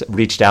investors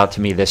reached out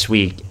to me this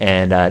week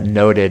and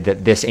noted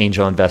that this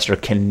angel investor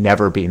can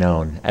never be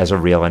known as a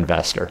real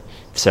investor.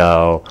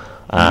 So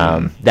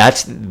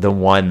that's the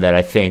one that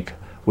I think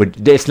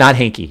it's not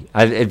Hinkie.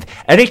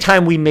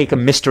 Anytime we make a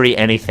mystery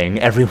anything,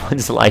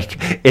 everyone's like,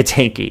 it's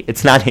Hinkie.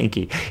 It's not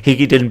Hinkie.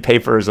 Hinkie didn't pay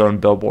for his own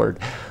billboard.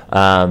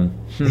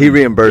 He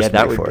reimbursed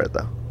me for it,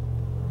 though.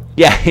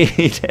 Yeah,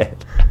 he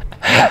did.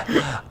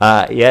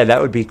 That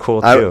would be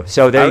cool, too.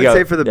 So there you go. I would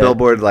say for the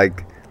billboard,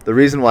 like, the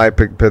reason why I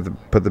put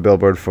the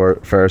billboard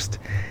first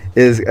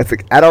is I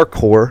think at our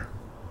core,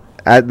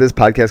 at this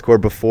podcast core,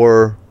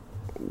 before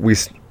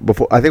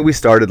I think we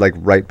started like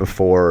right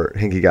before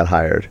Hinkie got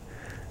hired,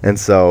 and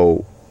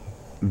so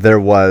there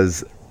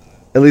was,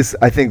 at least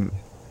I think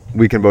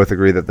we can both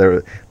agree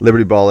that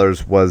Liberty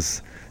Ballers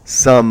was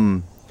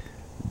some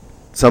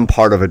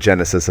part of a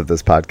genesis of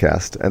this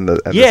podcast and the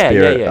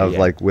spirit of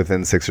like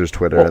within Sixers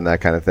Twitter and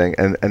that kind of thing,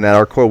 and at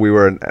our core we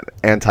were an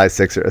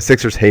anti-Sixer, a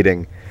Sixers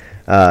hating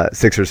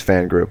Sixers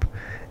fan group,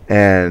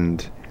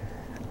 and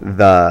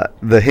the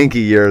Hinkie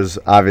years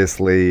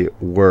obviously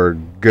were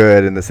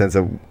good in the sense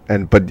of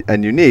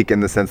and unique in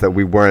the sense that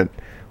we were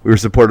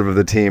supportive of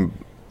the team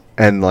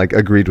and like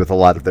agreed with a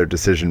lot of their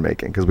decision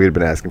making because we had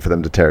been asking for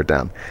them to tear it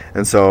down.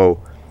 And so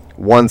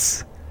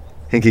once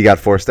Hinkie got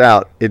forced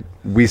out,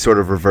 we sort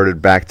of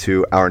reverted back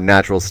to our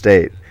natural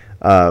state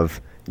of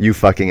you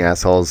fucking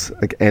assholes,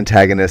 like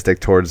antagonistic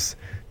towards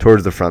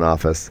the front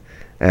office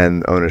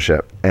and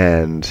ownership,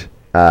 and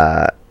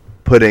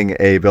putting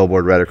a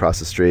billboard right across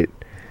the street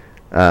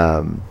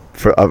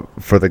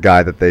for the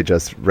guy that they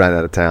just ran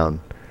out of town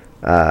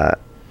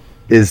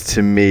is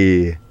to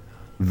me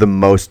the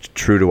most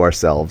true to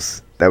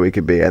ourselves that we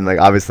could be. And like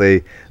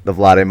obviously the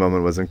Vlade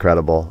moment was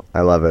incredible. I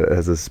love it. It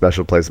has a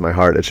special place in my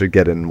heart. It should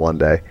get in one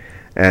day.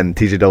 And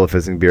TJ Double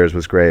Fisting Beers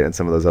was great, and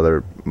some of those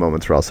other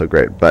moments were also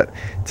great. But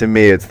to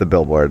me, it's the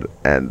billboard,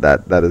 and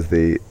that is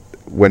the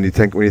when you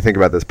think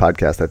about this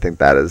podcast, I think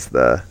that is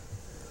the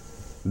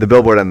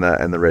billboard and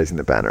the raising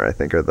the banner. I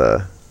think are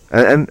the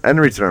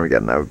and Reach to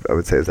Armageddon. I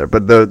would say is there,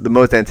 but the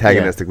most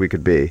antagonistic we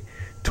could be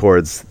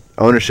towards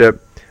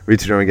ownership.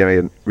 Reach to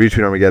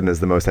Armageddon is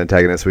the most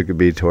antagonist we could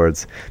be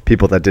towards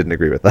people that didn't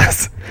agree with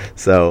us.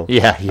 So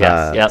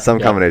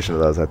some combination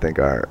of those I think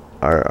are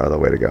the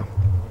way to go.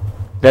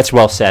 That's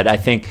well said. I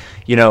think,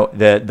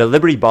 the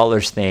Liberty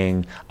Ballers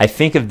thing, I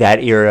think of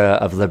that era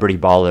of Liberty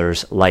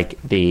Ballers like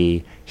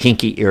the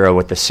Hinkie era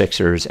with the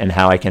Sixers, and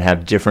how I can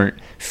have different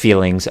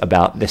feelings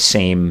about the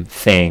same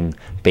thing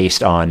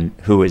based on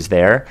who is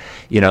there.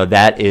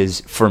 That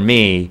is, for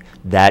me,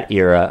 that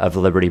era of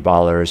Liberty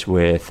Ballers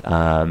with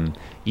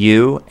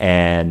you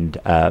and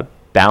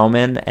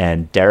Bauman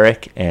and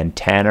Derek and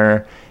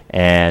Tanner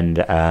and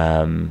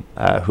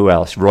who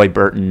else? Roy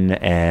Burton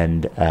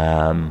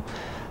and...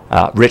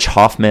 Rich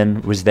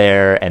Hoffman was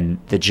there, and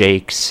the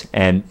Jakes,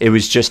 and it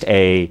was just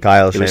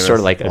Kyle. It was sort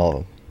of like it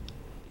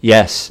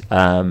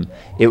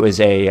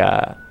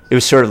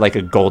was sort of like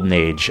a golden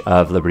age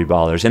of Liberty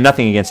Ballers, and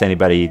nothing against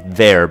anybody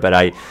there,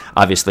 but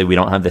obviously we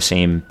don't have the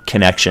same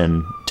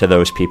connection to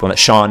those people. And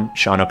Sean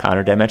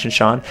O'Connor, did I mention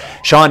Sean?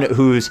 Sean,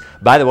 who's,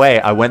 by the way,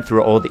 I went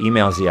through old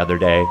emails the other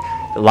day.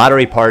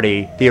 lottery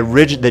party,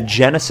 the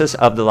genesis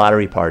of the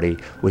lottery party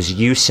was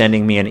you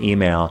sending me an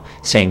email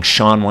saying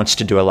Sean wants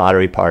to do a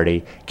lottery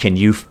party. Can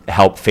you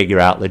help figure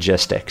out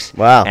logistics?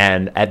 Wow.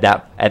 And at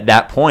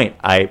that point,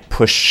 I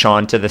pushed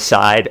Sean to the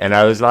side, and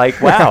I was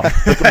like, "Wow,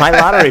 look at my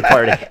lottery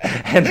party!"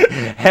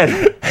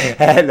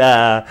 And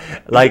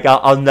like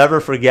I'll never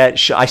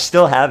forget. I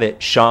still have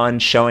it. Sean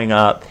showing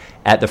up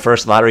at the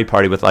first lottery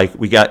party with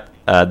we got.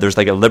 There's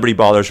like a Liberty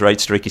Ballers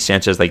Rights to Ricky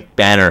Sanchez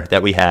banner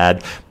that we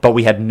had, but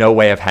we had no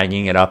way of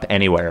hanging it up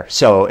anywhere,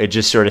 so it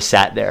just sort of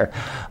sat there.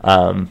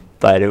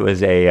 But it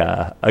was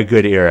a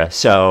good era.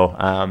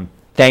 So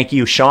thank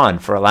you, Sean,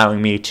 for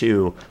allowing me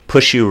to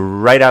push you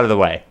right out of the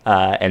way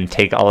and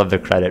take all of the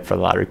credit for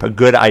the lottery. But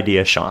good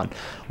idea, Sean.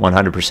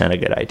 100% a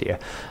good idea.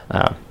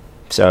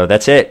 So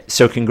that's it.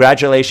 So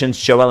congratulations,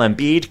 Joel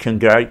Embiid.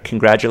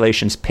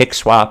 Congratulations, Pick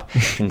Swap.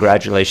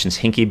 Congratulations,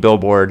 Hinky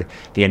Billboard.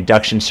 The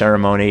induction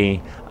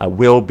ceremony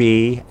will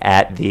be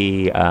at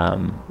the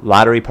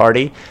lottery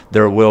party.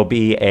 There will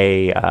be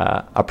a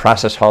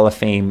Process Hall of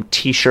Fame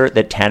T-shirt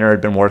that Tanner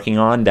had been working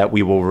on that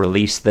we will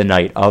release the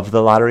night of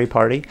the lottery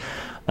party.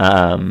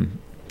 And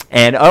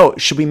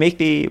should we make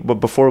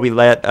before we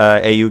let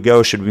AU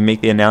go? Should we make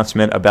the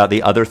announcement about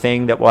the other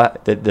thing that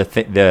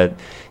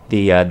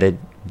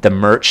the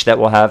merch that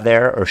we'll have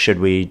there, or should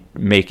we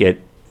make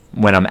it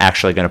when I'm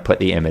actually going to put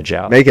the image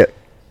out? Make it.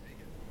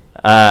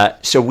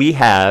 So we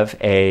had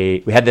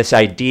this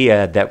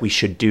idea that we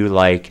should do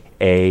like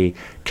a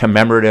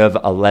commemorative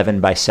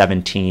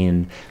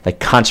 11x17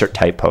 like concert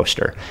type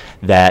poster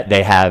that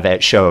they have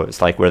at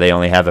shows, like where they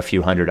only have a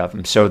few hundred of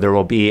them. So there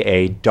will be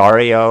a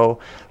Dario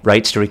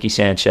Rights to Ricky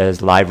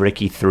Sanchez Live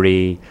Ricky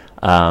 3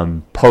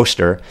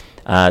 poster.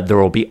 There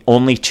will be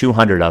only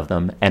 200 of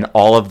them, and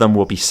all of them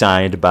will be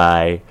signed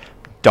by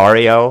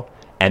Dario,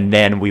 and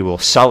then we will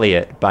sully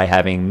it by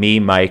having me,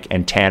 Mike,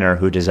 and Tanner,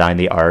 who designed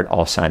the art,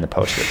 all sign the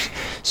posters.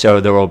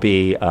 So there will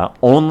be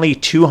only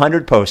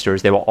 200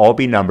 posters. They will all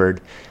be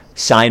numbered,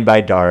 signed by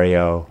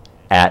Dario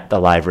at the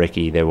Live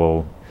Ricky. They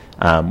will.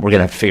 We're gonna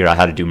have to figure out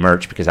how to do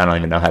merch because I don't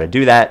even know how to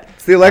do that.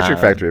 It's the Electric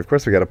Factory. Of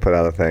course, we got to put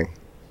out a thing.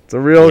 It's a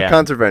real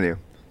concert venue.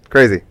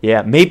 Crazy.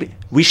 Yeah, maybe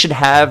we should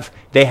have.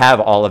 They have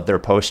all of their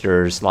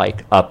posters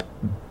like up.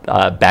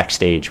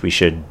 Backstage, we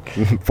should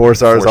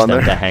force ours on them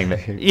there to hang them.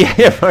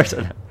 Yeah, force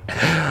them. All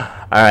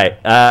right,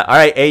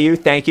 AU,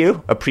 thank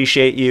you.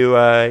 Appreciate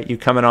you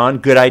coming on.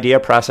 Good idea,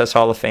 Process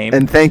Hall of Fame.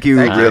 And thank you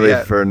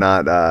for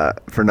not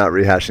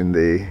rehashing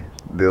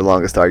the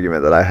longest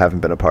argument that I haven't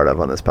been a part of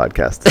on this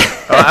podcast.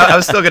 I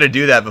was still going to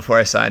do that before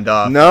I signed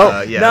off. No,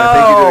 I think you did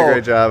a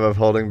great job of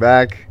holding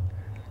back.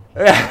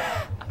 Here's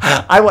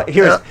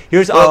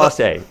all I'll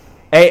say.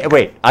 Hey,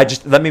 wait!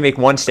 Let me make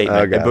one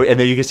statement, and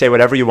then you can say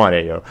whatever you want,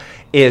 AO.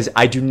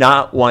 I do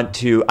not want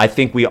to. I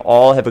think we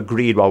all have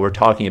agreed while we're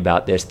talking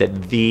about this that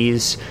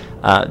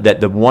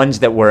that the ones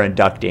that we're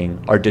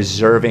inducting are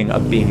deserving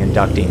of being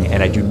inducting,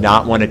 and I do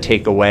not want to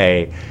take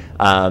away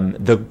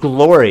the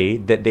glory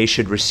that they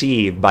should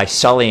receive by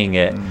sullying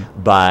it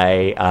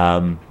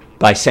by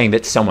saying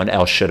that someone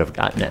else should have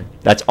gotten in.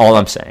 That's all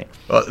I'm saying.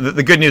 Well,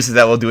 the good news is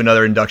that we'll do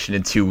another induction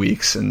in 2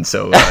 weeks, and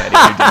so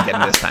anyone who didn't get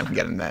in this time can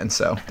get in then,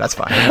 so that's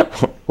fine.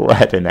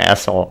 What an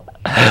asshole.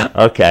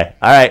 Okay.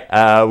 All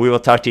right. We will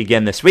talk to you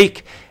again this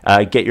week.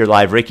 Get your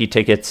Live Ricky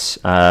tickets.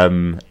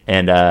 And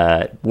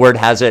word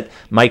has it,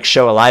 Mike's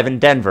show Alive in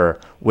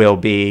Denver will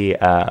be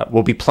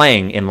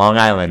playing in Long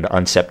Island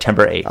on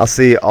September 8th. I'll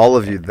see all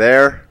of you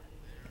there.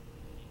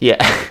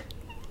 Yeah.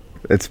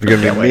 It's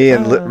going to be me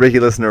and Ricky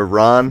listener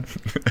Ron.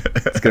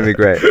 It's going to be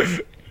great.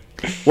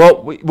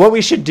 Well, what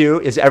we should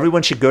do is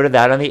everyone should go to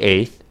that on the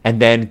 8th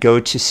and then go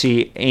to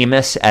see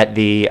Amos at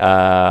the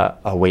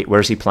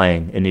where's he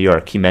playing? In New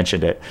York. He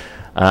mentioned it.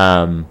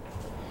 And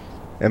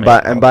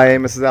buy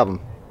Amos's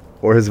album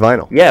or his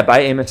vinyl. Yeah,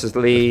 buy Amos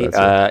Lee. You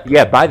can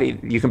buy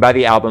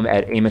the album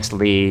at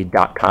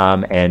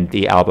amoslee.com, and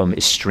the album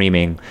is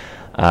streaming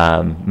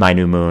My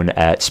New Moon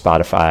at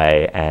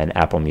Spotify and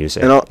Apple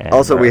Music. And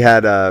also we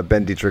had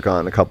Ben Dietrich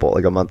on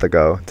a month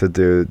ago to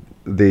do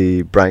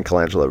the Brian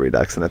Colangelo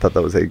Redux, and I thought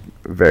that was a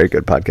very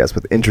good podcast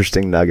with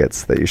interesting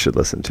nuggets that you should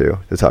listen to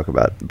talk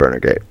about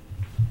Burnergate.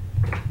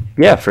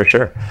 Yeah, for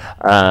sure.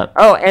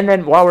 And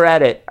then while we're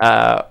at it,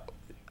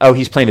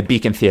 he's playing the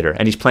Beacon Theater,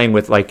 and he's playing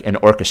with like an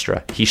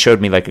orchestra. He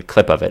showed me like a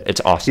clip of it.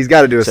 It's awesome. He's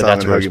got to do a song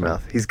in Hoagie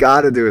Mouth. He's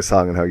got to do a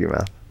song in Hoagie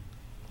Mouth.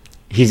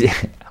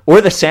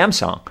 Or the Sam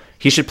song.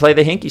 He should play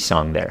the Hinky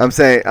song there. I'm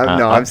saying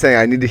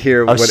I need to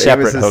hear what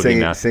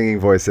Amos's singing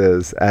voice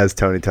is as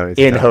Tony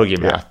in Hoagie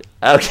Mouth.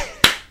 Okay.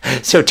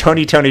 So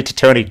Tony to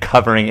Tony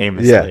covering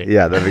Amos Lee.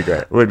 Yeah, that'd be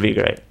great. Would be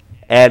great.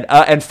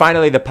 And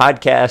finally, the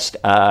podcast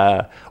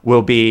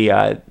will be.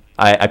 I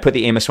put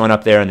the Amos one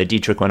up there and the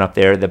Dietrich one up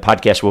there. The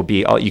podcast will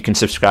be. You can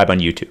subscribe on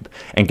YouTube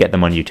and get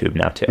them on YouTube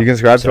now too. You can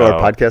subscribe to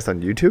our podcast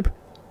on YouTube.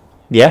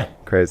 Yeah.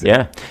 Crazy.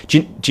 Yeah.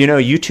 Do you know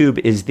YouTube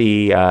is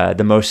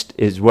the most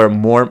is where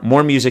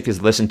more music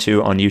is listened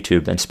to on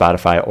YouTube than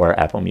Spotify or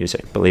Apple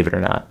Music, believe it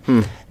or not.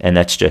 And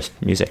that's just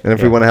music. And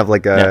if we want to have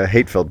like a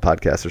hate-filled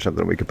podcast or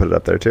something, we could put it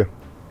up there too.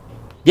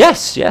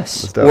 Yes.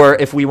 dope. Or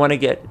if we want to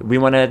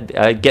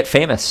get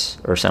famous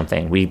or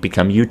something, we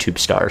become YouTube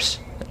stars.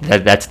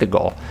 That's the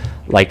goal.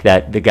 Like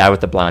the guy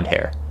with the blonde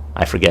hair.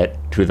 I forget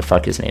who the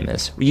fuck his name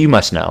is. You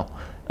must know.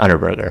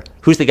 Unterberger.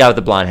 Who's the guy with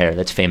the blonde hair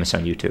that's famous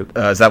on YouTube?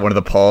 Is that one of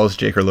the Pauls,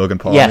 Jake or Logan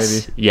Paul?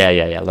 Yes. Maybe?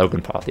 Yeah.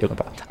 Logan Paul. All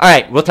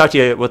right, we'll talk to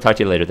you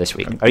later this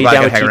week. Are you Glad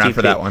down I with hang TTP? around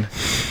for that one.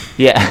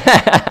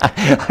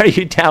 Yeah. Are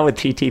you down with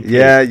TTP?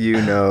 Yeah,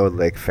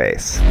 lick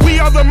face. We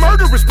are the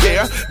murderers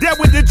pair. That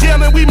with the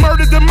jail and we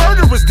murdered the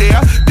murderers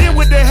there. Then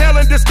with the hell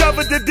and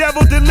discovered the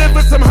devil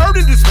delivered some hurt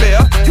and despair.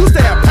 Used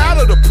to have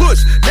powder to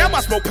push. Now I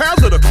smoke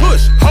pounds of the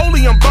kush.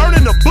 Holy, I'm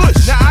burning the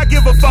bush. Now I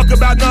give a fuck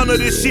about none of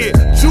this shit.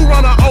 You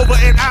run her over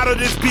and out of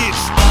this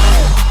bitch.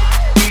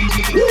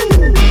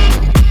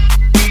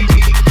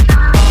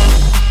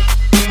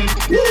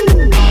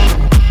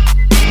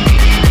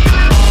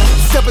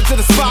 Step into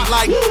the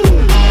spotlight.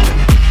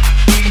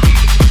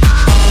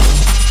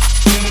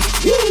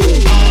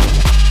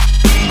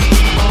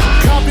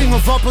 Copying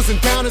of uppers and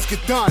downers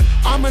get done.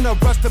 I'm in a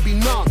rush to be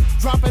numb.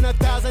 Dropping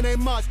 1,000 ain't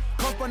much.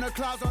 Come from the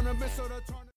clouds on a missile to turn.